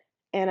on,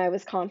 and I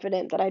was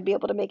confident that I'd be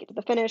able to make it to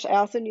the finish. I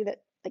also knew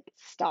that like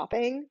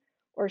stopping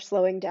or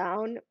slowing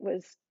down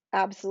was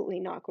absolutely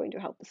not going to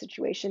help the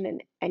situation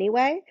in any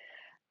way.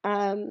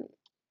 Um,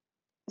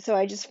 so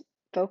I just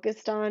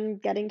focused on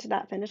getting to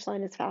that finish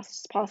line as fast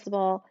as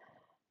possible.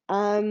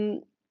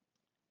 Um,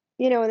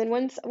 and then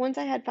once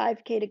I had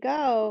 5K to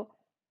go,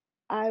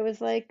 I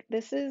was like,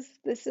 this is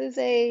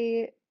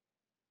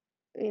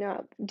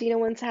Dina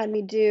once had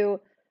me do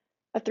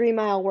a 3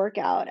 mile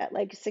workout at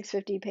like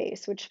 6:50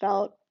 pace, which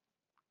felt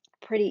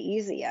pretty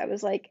easy. I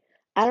was like,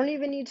 I don't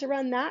even need to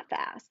run that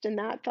fast. And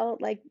that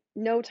felt like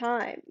no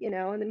time.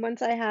 And then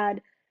once I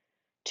had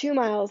 2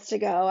 miles to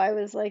go, I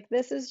was like,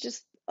 this is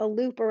just a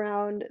loop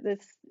around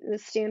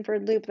this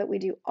Stanford loop that we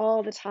do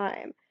all the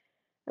time.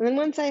 And then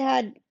once I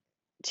had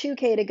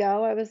 2K to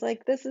go, I was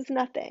like, this is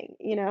nothing.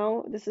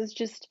 This is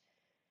just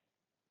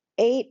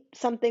eight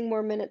something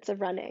more minutes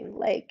of running.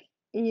 Like,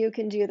 you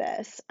can do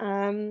this.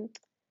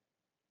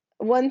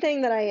 One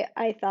thing that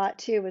I thought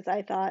too was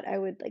I thought I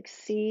would like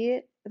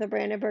see the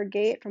Brandenburg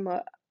Gate from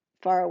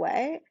far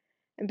away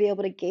and be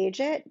able to gauge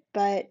it,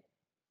 but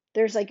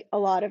there's like a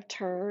lot of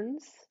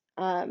turns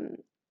um,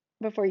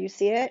 before you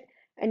see it,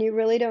 and you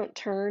really don't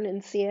turn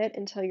and see it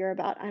until you're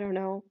about, I don't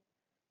know,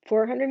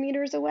 400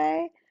 meters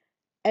away.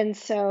 And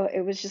so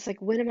it was just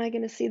like, when am I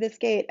going to see this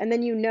gate? And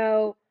then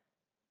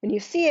when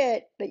you see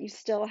it that you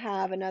still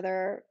have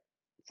another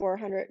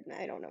 400,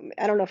 I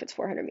don't know if it's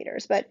 400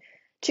 meters, but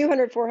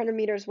 200, 400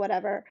 meters,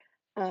 whatever,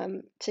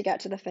 to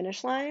get to the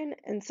finish line.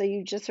 And so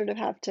you just sort of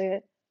have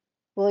to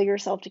will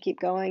yourself to keep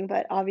going.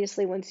 But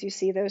obviously, once you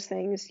see those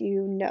things,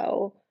 you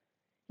know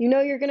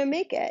you're gonna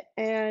make it.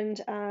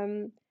 And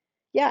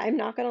yeah, I'm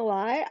not gonna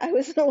lie, I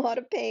was in a lot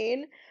of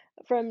pain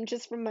from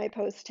my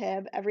post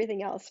tib.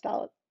 Everything else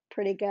felt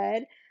pretty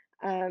good.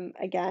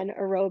 Again,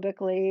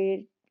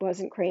 aerobically,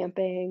 wasn't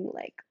cramping,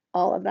 like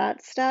all of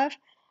that stuff.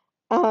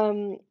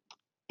 Um,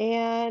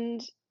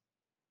 and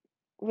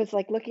was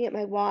like looking at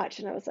my watch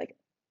and I was like,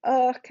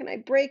 oh, can I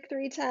break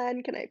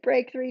 3:10? Can I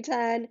break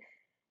 3:10?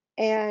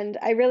 And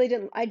I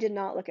did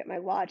not look at my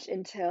watch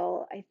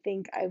until I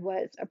think I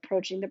was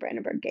approaching the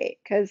Brandenburg Gate.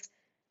 Because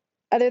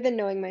other than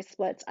knowing my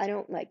splits, I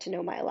don't like to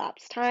know my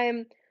elapsed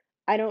time.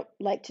 I don't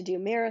like to do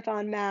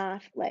marathon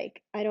math.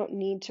 Like, I don't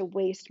need to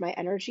waste my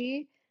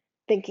energy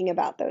thinking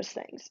about those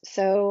things.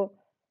 So,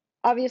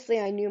 obviously,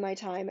 I knew my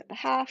time at the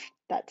half.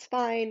 That's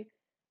fine.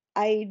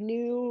 I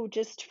knew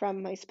just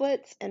from my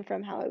splits and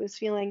from how I was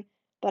feeling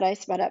that I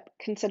sped up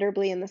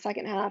considerably in the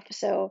second half.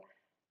 So,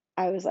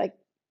 I was like,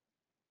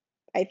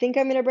 I think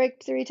I'm gonna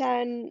break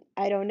 3:10.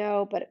 I don't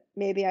know, but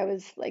maybe I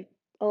was like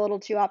a little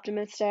too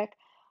optimistic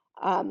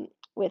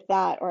with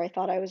that, or I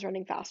thought I was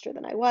running faster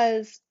than I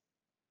was.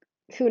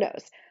 Who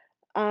knows?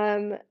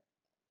 Um,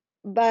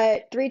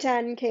 but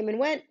 3:10 came and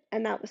went,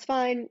 and that was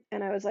fine.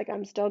 And I was like,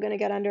 I'm still gonna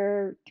get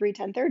under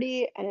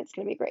 3:10:30, and it's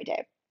gonna be a great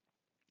day.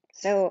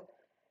 So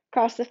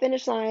across the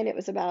finish line, it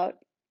was about,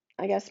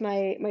 I guess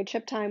my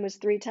chip time was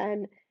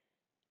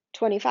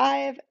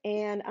 3:10:25,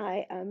 and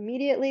I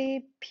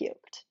immediately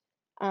puked.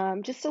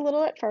 Just a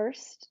little at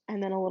first,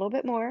 and then a little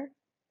bit more.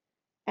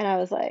 And I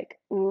was like,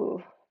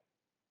 ooh,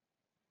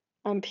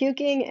 I'm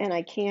puking and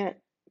I can't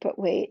put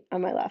weight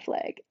on my left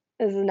leg.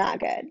 This is not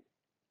good.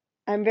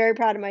 I'm very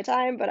proud of my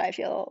time, but I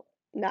feel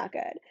not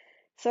good.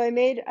 So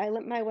I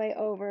limped my way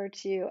over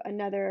to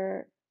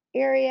another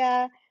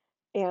area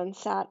and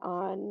sat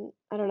on,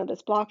 I don't know,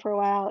 this block for a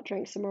while,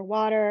 drank some more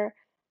water.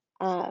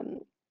 Um,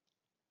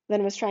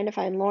 then was trying to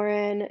find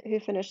Lauren, who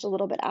finished a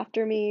little bit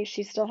after me.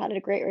 She still had a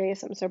great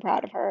race. I'm so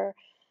proud of her.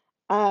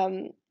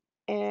 Um,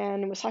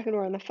 and was talking to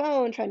her on the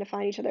phone, trying to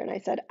find each other. And I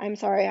said, I'm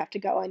sorry, I have to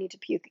go. I need to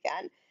puke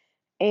again.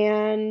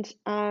 And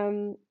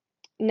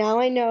now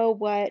I know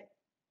what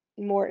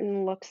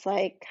Morton looks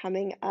like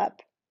coming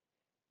up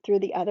through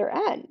the other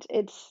end.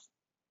 It's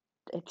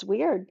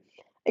weird.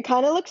 It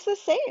kind of looks the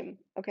same.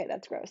 Okay,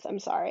 that's gross. I'm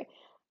sorry.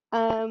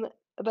 Um,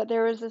 but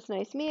there was this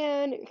nice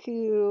man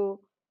who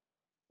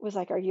was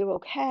like, "Are you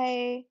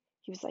okay?"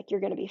 He was like, "You're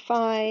gonna be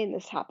fine.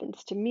 This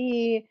happens to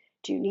me.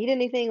 Do you need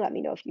anything? Let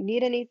me know if you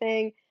need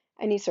anything."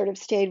 And he sort of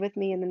stayed with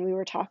me, and then we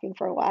were talking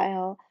for a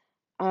while.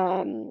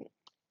 Um,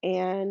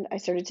 and I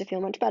started to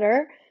feel much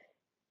better.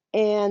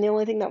 And the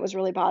only thing that was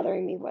really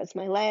bothering me was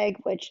my leg,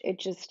 which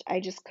I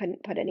just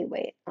couldn't put any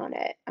weight on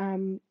it.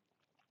 And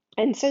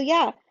so,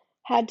 yeah,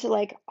 had to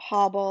like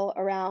hobble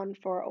around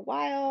for a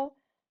while.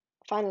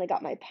 Finally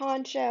got my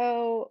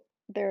poncho.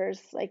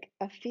 There's like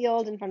a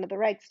field in front of the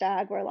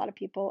Reichstag where a lot of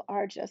people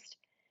are just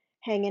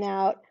hanging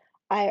out.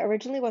 I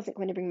originally wasn't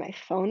going to bring my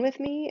phone with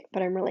me,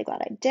 but I'm really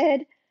glad I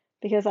did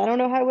because I don't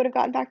know how I would have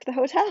gotten back to the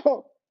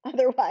hotel.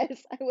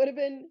 Otherwise, I would have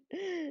been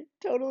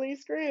totally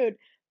screwed.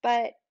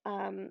 But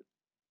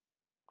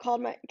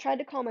tried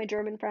to call my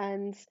German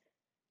friends.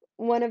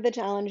 One of the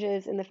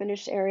challenges in the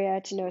finished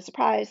area, to no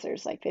surprise,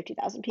 there's like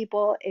 50,000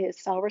 people,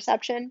 is cell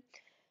reception.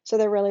 So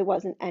there really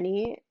wasn't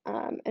any.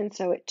 And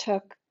so it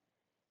took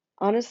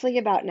honestly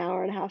about an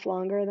hour and a half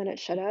longer than it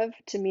should have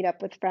to meet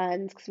up with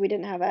friends because we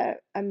didn't have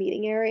a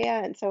meeting area.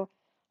 And so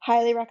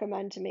highly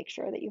recommend to make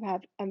sure that you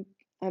have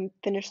a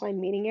finish line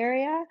meeting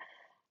area.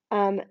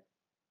 Um,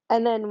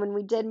 and then when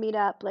we did meet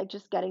up, like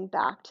just getting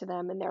back to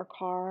them in their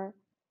car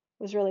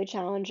was really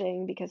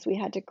challenging because we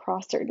had to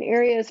cross certain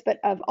areas. But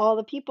of all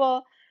the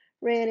people,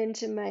 ran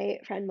into my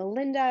friend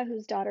Melinda,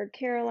 whose daughter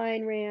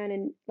Caroline ran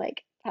and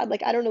like had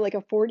like I don't know like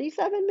a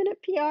 47-minute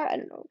PR. I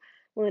don't know.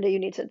 Melinda, you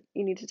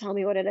need to tell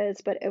me what it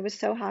is, but it was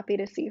so happy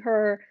to see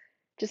her.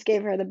 Just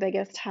gave her the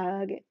biggest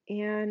hug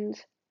and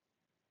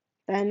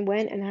then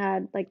went and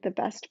had like the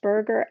best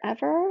burger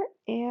ever.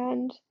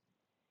 And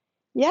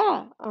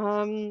yeah,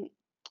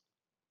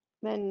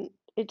 then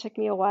it took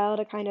me a while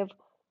to kind of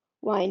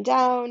wind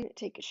down,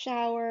 take a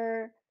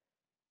shower.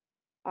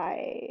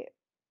 I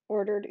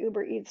ordered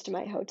Uber Eats to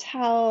my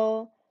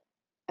hotel,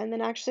 and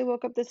then actually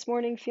woke up this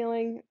morning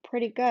feeling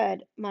pretty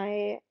good.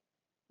 My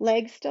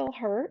leg still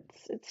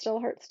hurts. It still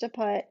hurts to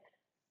it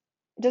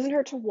doesn't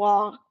hurt to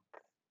walk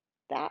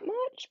that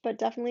much, but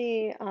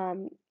definitely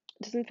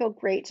doesn't feel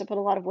great to put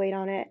a lot of weight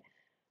on it.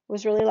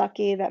 Was really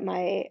lucky that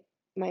my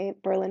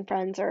Berlin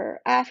friends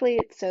are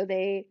athletes, so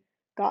they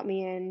got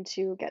me in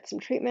to get some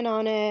treatment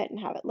on it and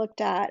have it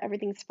looked at.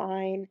 Everything's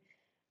fine.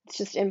 It's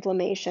just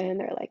inflammation.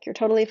 They're like, you're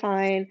totally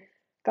fine.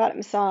 Got it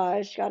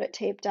massaged, got it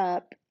taped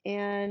up,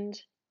 and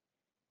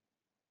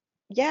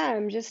yeah,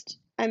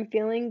 I'm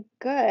feeling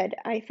good.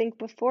 I think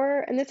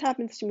before, and this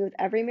happens to me with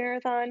every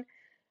marathon,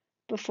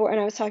 and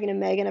I was talking to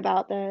Megan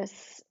about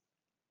this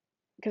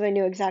because I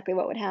knew exactly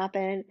what would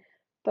happen.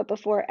 But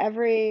before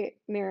every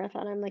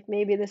marathon, I'm like,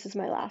 maybe this is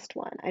my last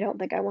one. I don't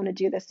think I want to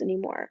do this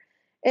anymore.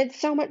 It's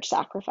so much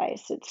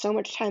sacrifice. It's so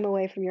much time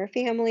away from your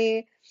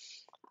family.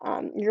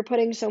 You're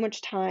putting so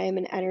much time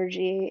and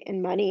energy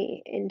and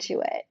money into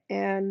it.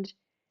 And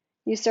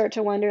you start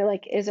to wonder,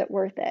 like, is it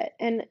worth it?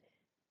 And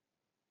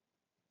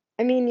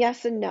I mean,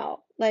 yes and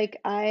no.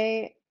 Like,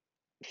 I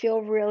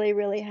feel really,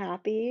 really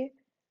happy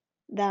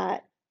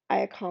that I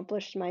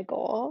accomplished my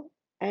goal,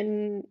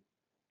 and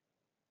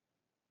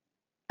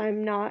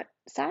I'm not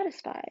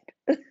satisfied,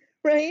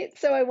 right?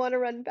 So I want to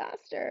run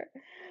faster.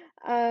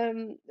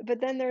 But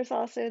then there's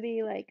also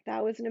the like,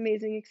 that was an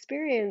amazing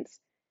experience.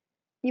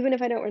 Even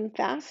if I don't run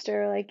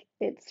faster, like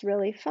it's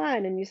really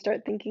fun. And you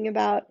start thinking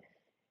about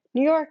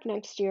New York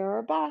next year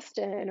or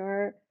Boston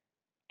or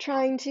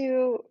trying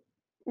to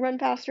run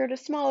faster at a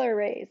smaller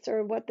race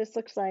or what this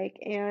looks like.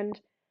 And,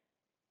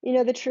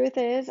 the truth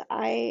is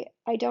I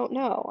don't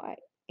know.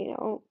 You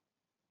know,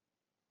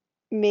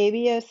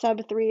 maybe a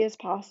sub 3 is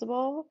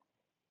possible.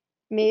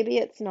 Maybe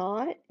it's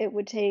not. It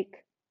would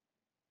take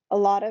a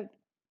lot of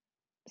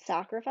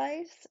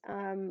sacrifice,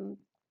 a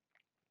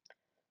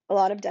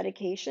lot of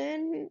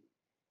dedication.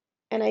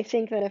 And I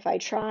think that if I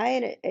try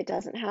and it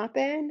doesn't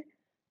happen,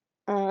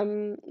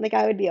 like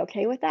I would be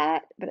okay with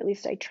that, but at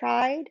least I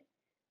tried.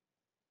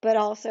 But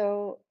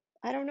also,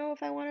 I don't know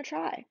if I want to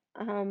try.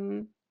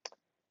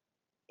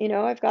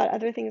 I've got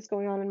other things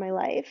going on in my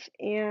life,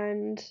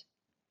 and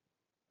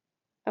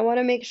I want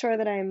to make sure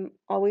that I'm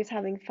always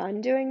having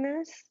fun doing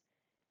this.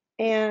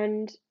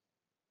 And,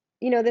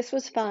 this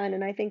was fun,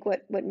 and I think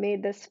what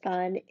made this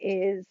fun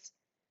is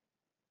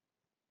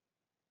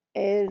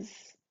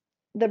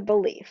the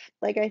belief.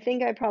 Like I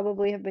think I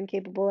probably have been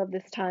capable of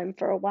this time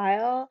for a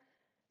while,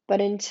 but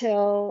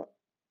until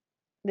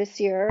this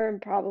year, and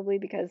probably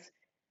because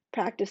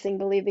practicing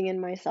believing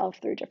in myself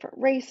through different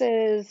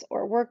races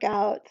or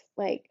workouts,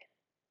 like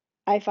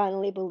I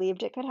finally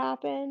believed it could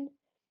happen,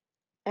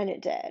 and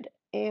it did.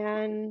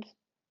 And,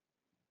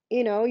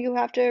 you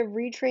have to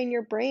retrain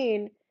your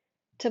brain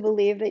to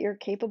believe that you're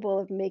capable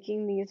of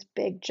making these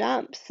big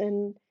jumps.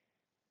 And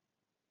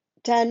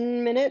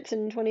 10 minutes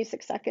and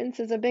 26 seconds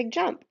is a big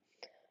jump.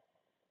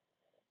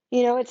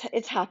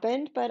 It's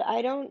happened, but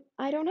I don't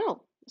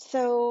know.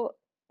 So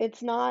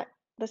it's not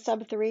the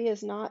sub 3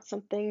 is not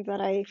something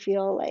that I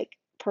feel like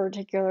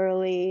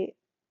particularly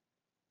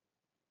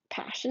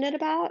passionate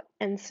about.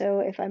 And so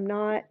if I'm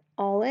not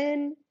all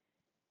in,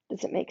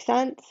 does it make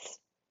sense?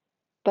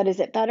 But is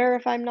it better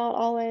if I'm not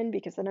all in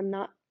because then I'm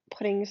not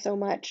putting so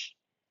much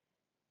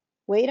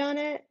weight on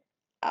it?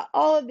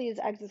 All of these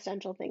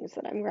existential things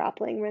that I'm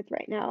grappling with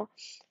right now.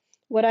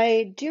 What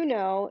I do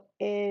know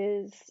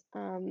is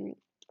the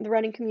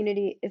running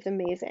community is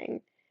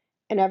amazing.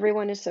 And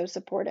everyone is so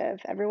supportive.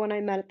 Everyone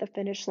I met at the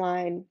finish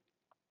line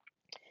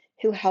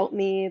who helped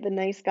me, the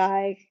nice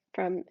guy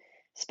from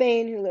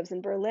Spain who lives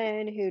in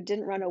Berlin who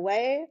didn't run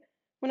away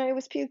when I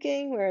was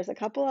puking, whereas a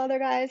couple other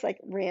guys like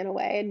ran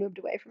away and moved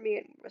away from me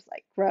and was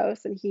like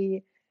gross, and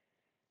he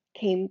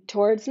came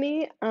towards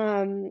me.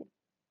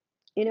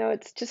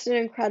 It's just an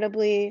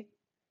incredibly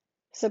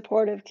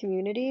supportive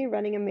community.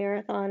 Running a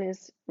marathon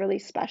is really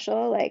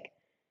special. Like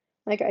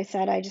I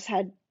said, I just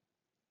had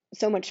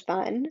so much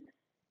fun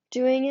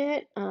doing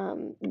it.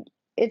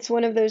 It's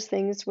one of those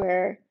things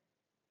where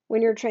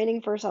when you're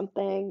training for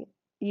something,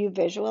 you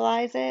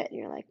visualize it and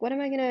you're like, what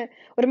am I gonna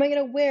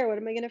wear? What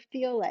am I gonna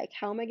feel like?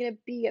 How am I gonna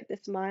be at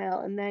this mile?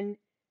 And then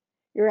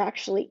you're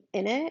actually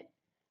in it.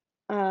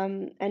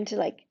 And to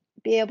like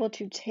be able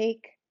to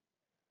take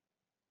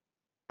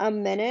a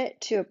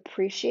minute to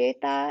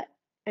appreciate that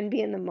and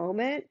be in the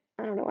moment,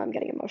 I don't know why I'm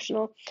getting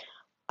emotional,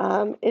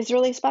 is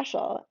really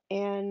special.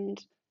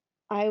 And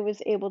I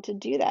was able to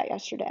do that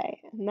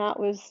yesterday, and that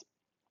was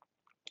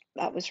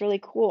really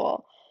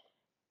cool.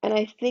 And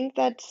I think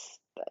that's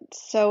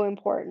so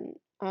important.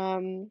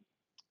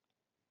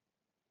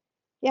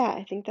 Yeah,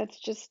 I think that's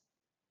just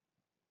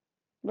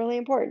really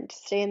important to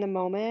stay in the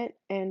moment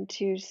and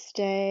to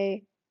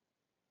stay,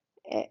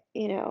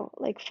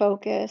 like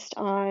focused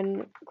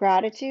on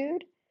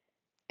gratitude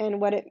and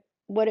what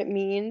it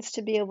means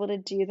to be able to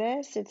do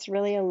this. It's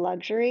really a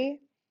luxury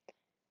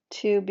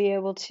to be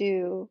able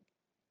to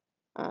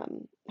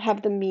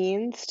have the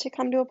means to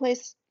come to a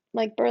place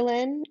like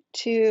Berlin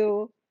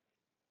to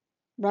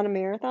run a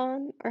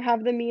marathon or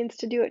have the means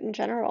to do it in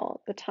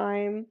general, the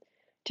time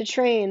to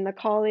train, the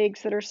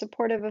colleagues that are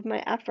supportive of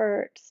my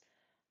efforts,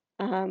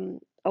 a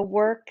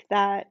work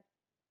that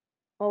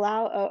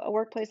a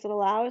workplace that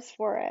allows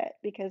for it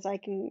because I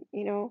can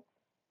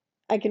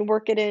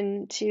work it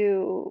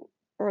into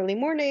early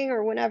morning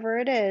or whenever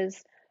it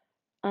is.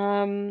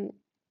 Um,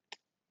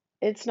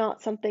 it's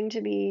not something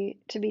to be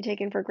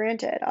taken for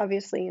granted,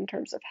 obviously, in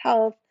terms of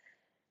health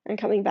and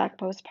coming back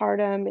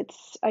postpartum.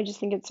 I just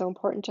think it's so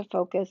important to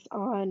focus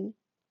on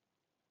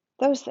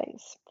those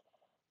things.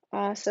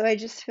 So I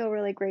just feel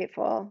really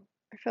grateful.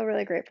 I feel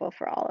really grateful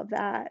for all of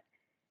that.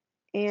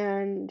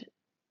 And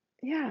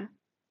yeah,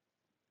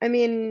 I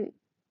mean,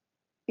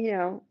 you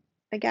know,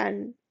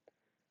 again,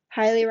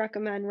 highly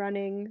recommend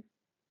running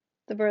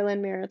the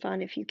Berlin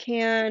Marathon if you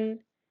can.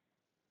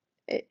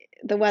 It,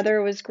 the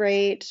weather was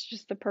great,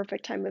 just the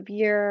perfect time of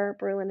year.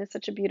 Berlin is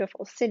such a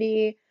beautiful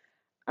city.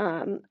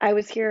 I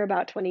was here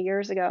about 20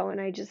 years ago, and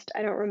I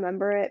don't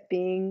remember it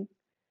being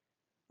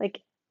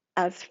like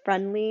as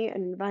friendly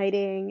and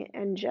inviting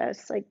and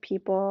just like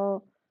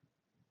people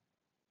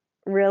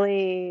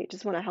really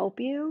just want to help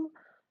you.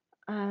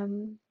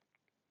 Um,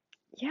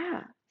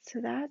 yeah,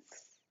 so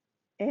that's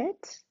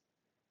it,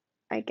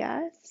 I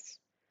guess.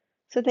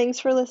 So thanks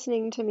for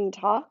listening to me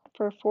talk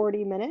for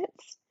 40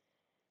 minutes.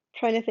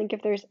 Trying to think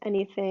if there's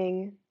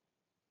anything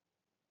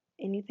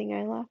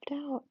I left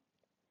out.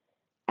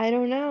 I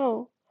don't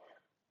know.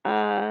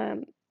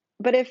 Um,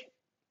 but if,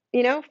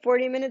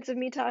 40 minutes of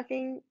me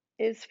talking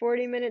is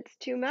 40 minutes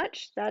too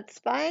much, that's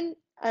fine.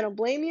 I don't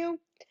blame you.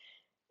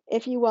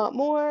 If you want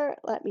more,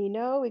 let me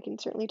know. We can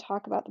certainly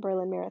talk about the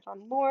Berlin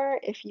Marathon more.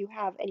 If you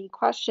have any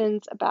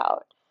questions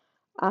about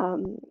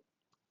um,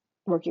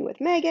 working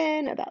with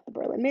Megan, about the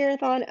Berlin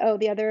Marathon. Oh,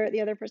 the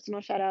other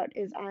personal shout out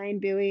is Ein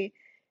Bowie,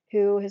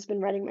 who has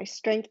been running my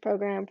strength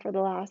program for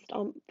the last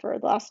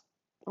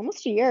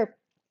almost a year,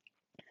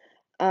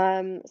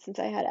 since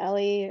I had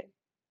Ellie,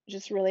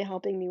 just really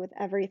helping me with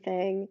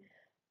everything.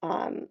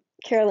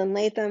 Carolyn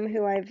Latham,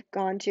 who I've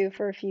gone to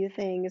for a few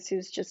things,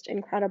 who's just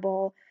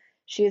incredible.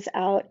 She's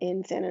out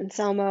in San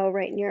Anselmo,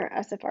 right near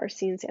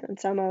SFRC in San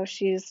Anselmo.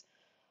 She's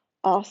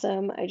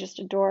awesome. I just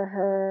adore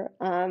her.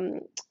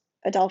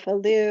 Adolfo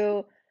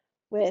Liu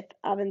with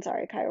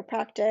Avanzari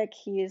Chiropractic.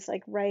 He's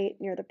like right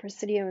near the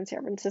Presidio in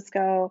San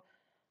Francisco.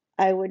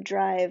 I would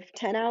drive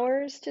 10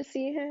 hours to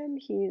see him.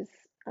 He's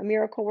a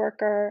miracle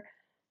worker.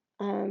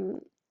 Um,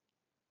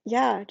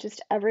 yeah,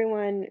 just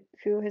everyone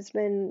who has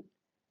been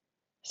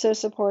so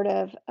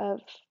supportive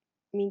of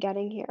me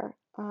getting here.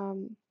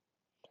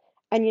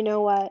 And you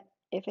know what?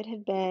 If it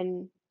had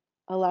been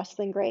a less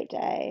than great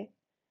day,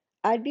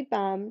 I'd be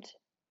bummed,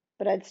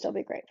 but I'd still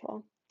be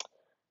grateful.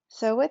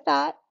 So, with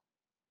that,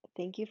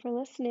 thank you for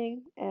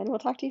listening, and we'll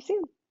talk to you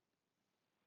soon.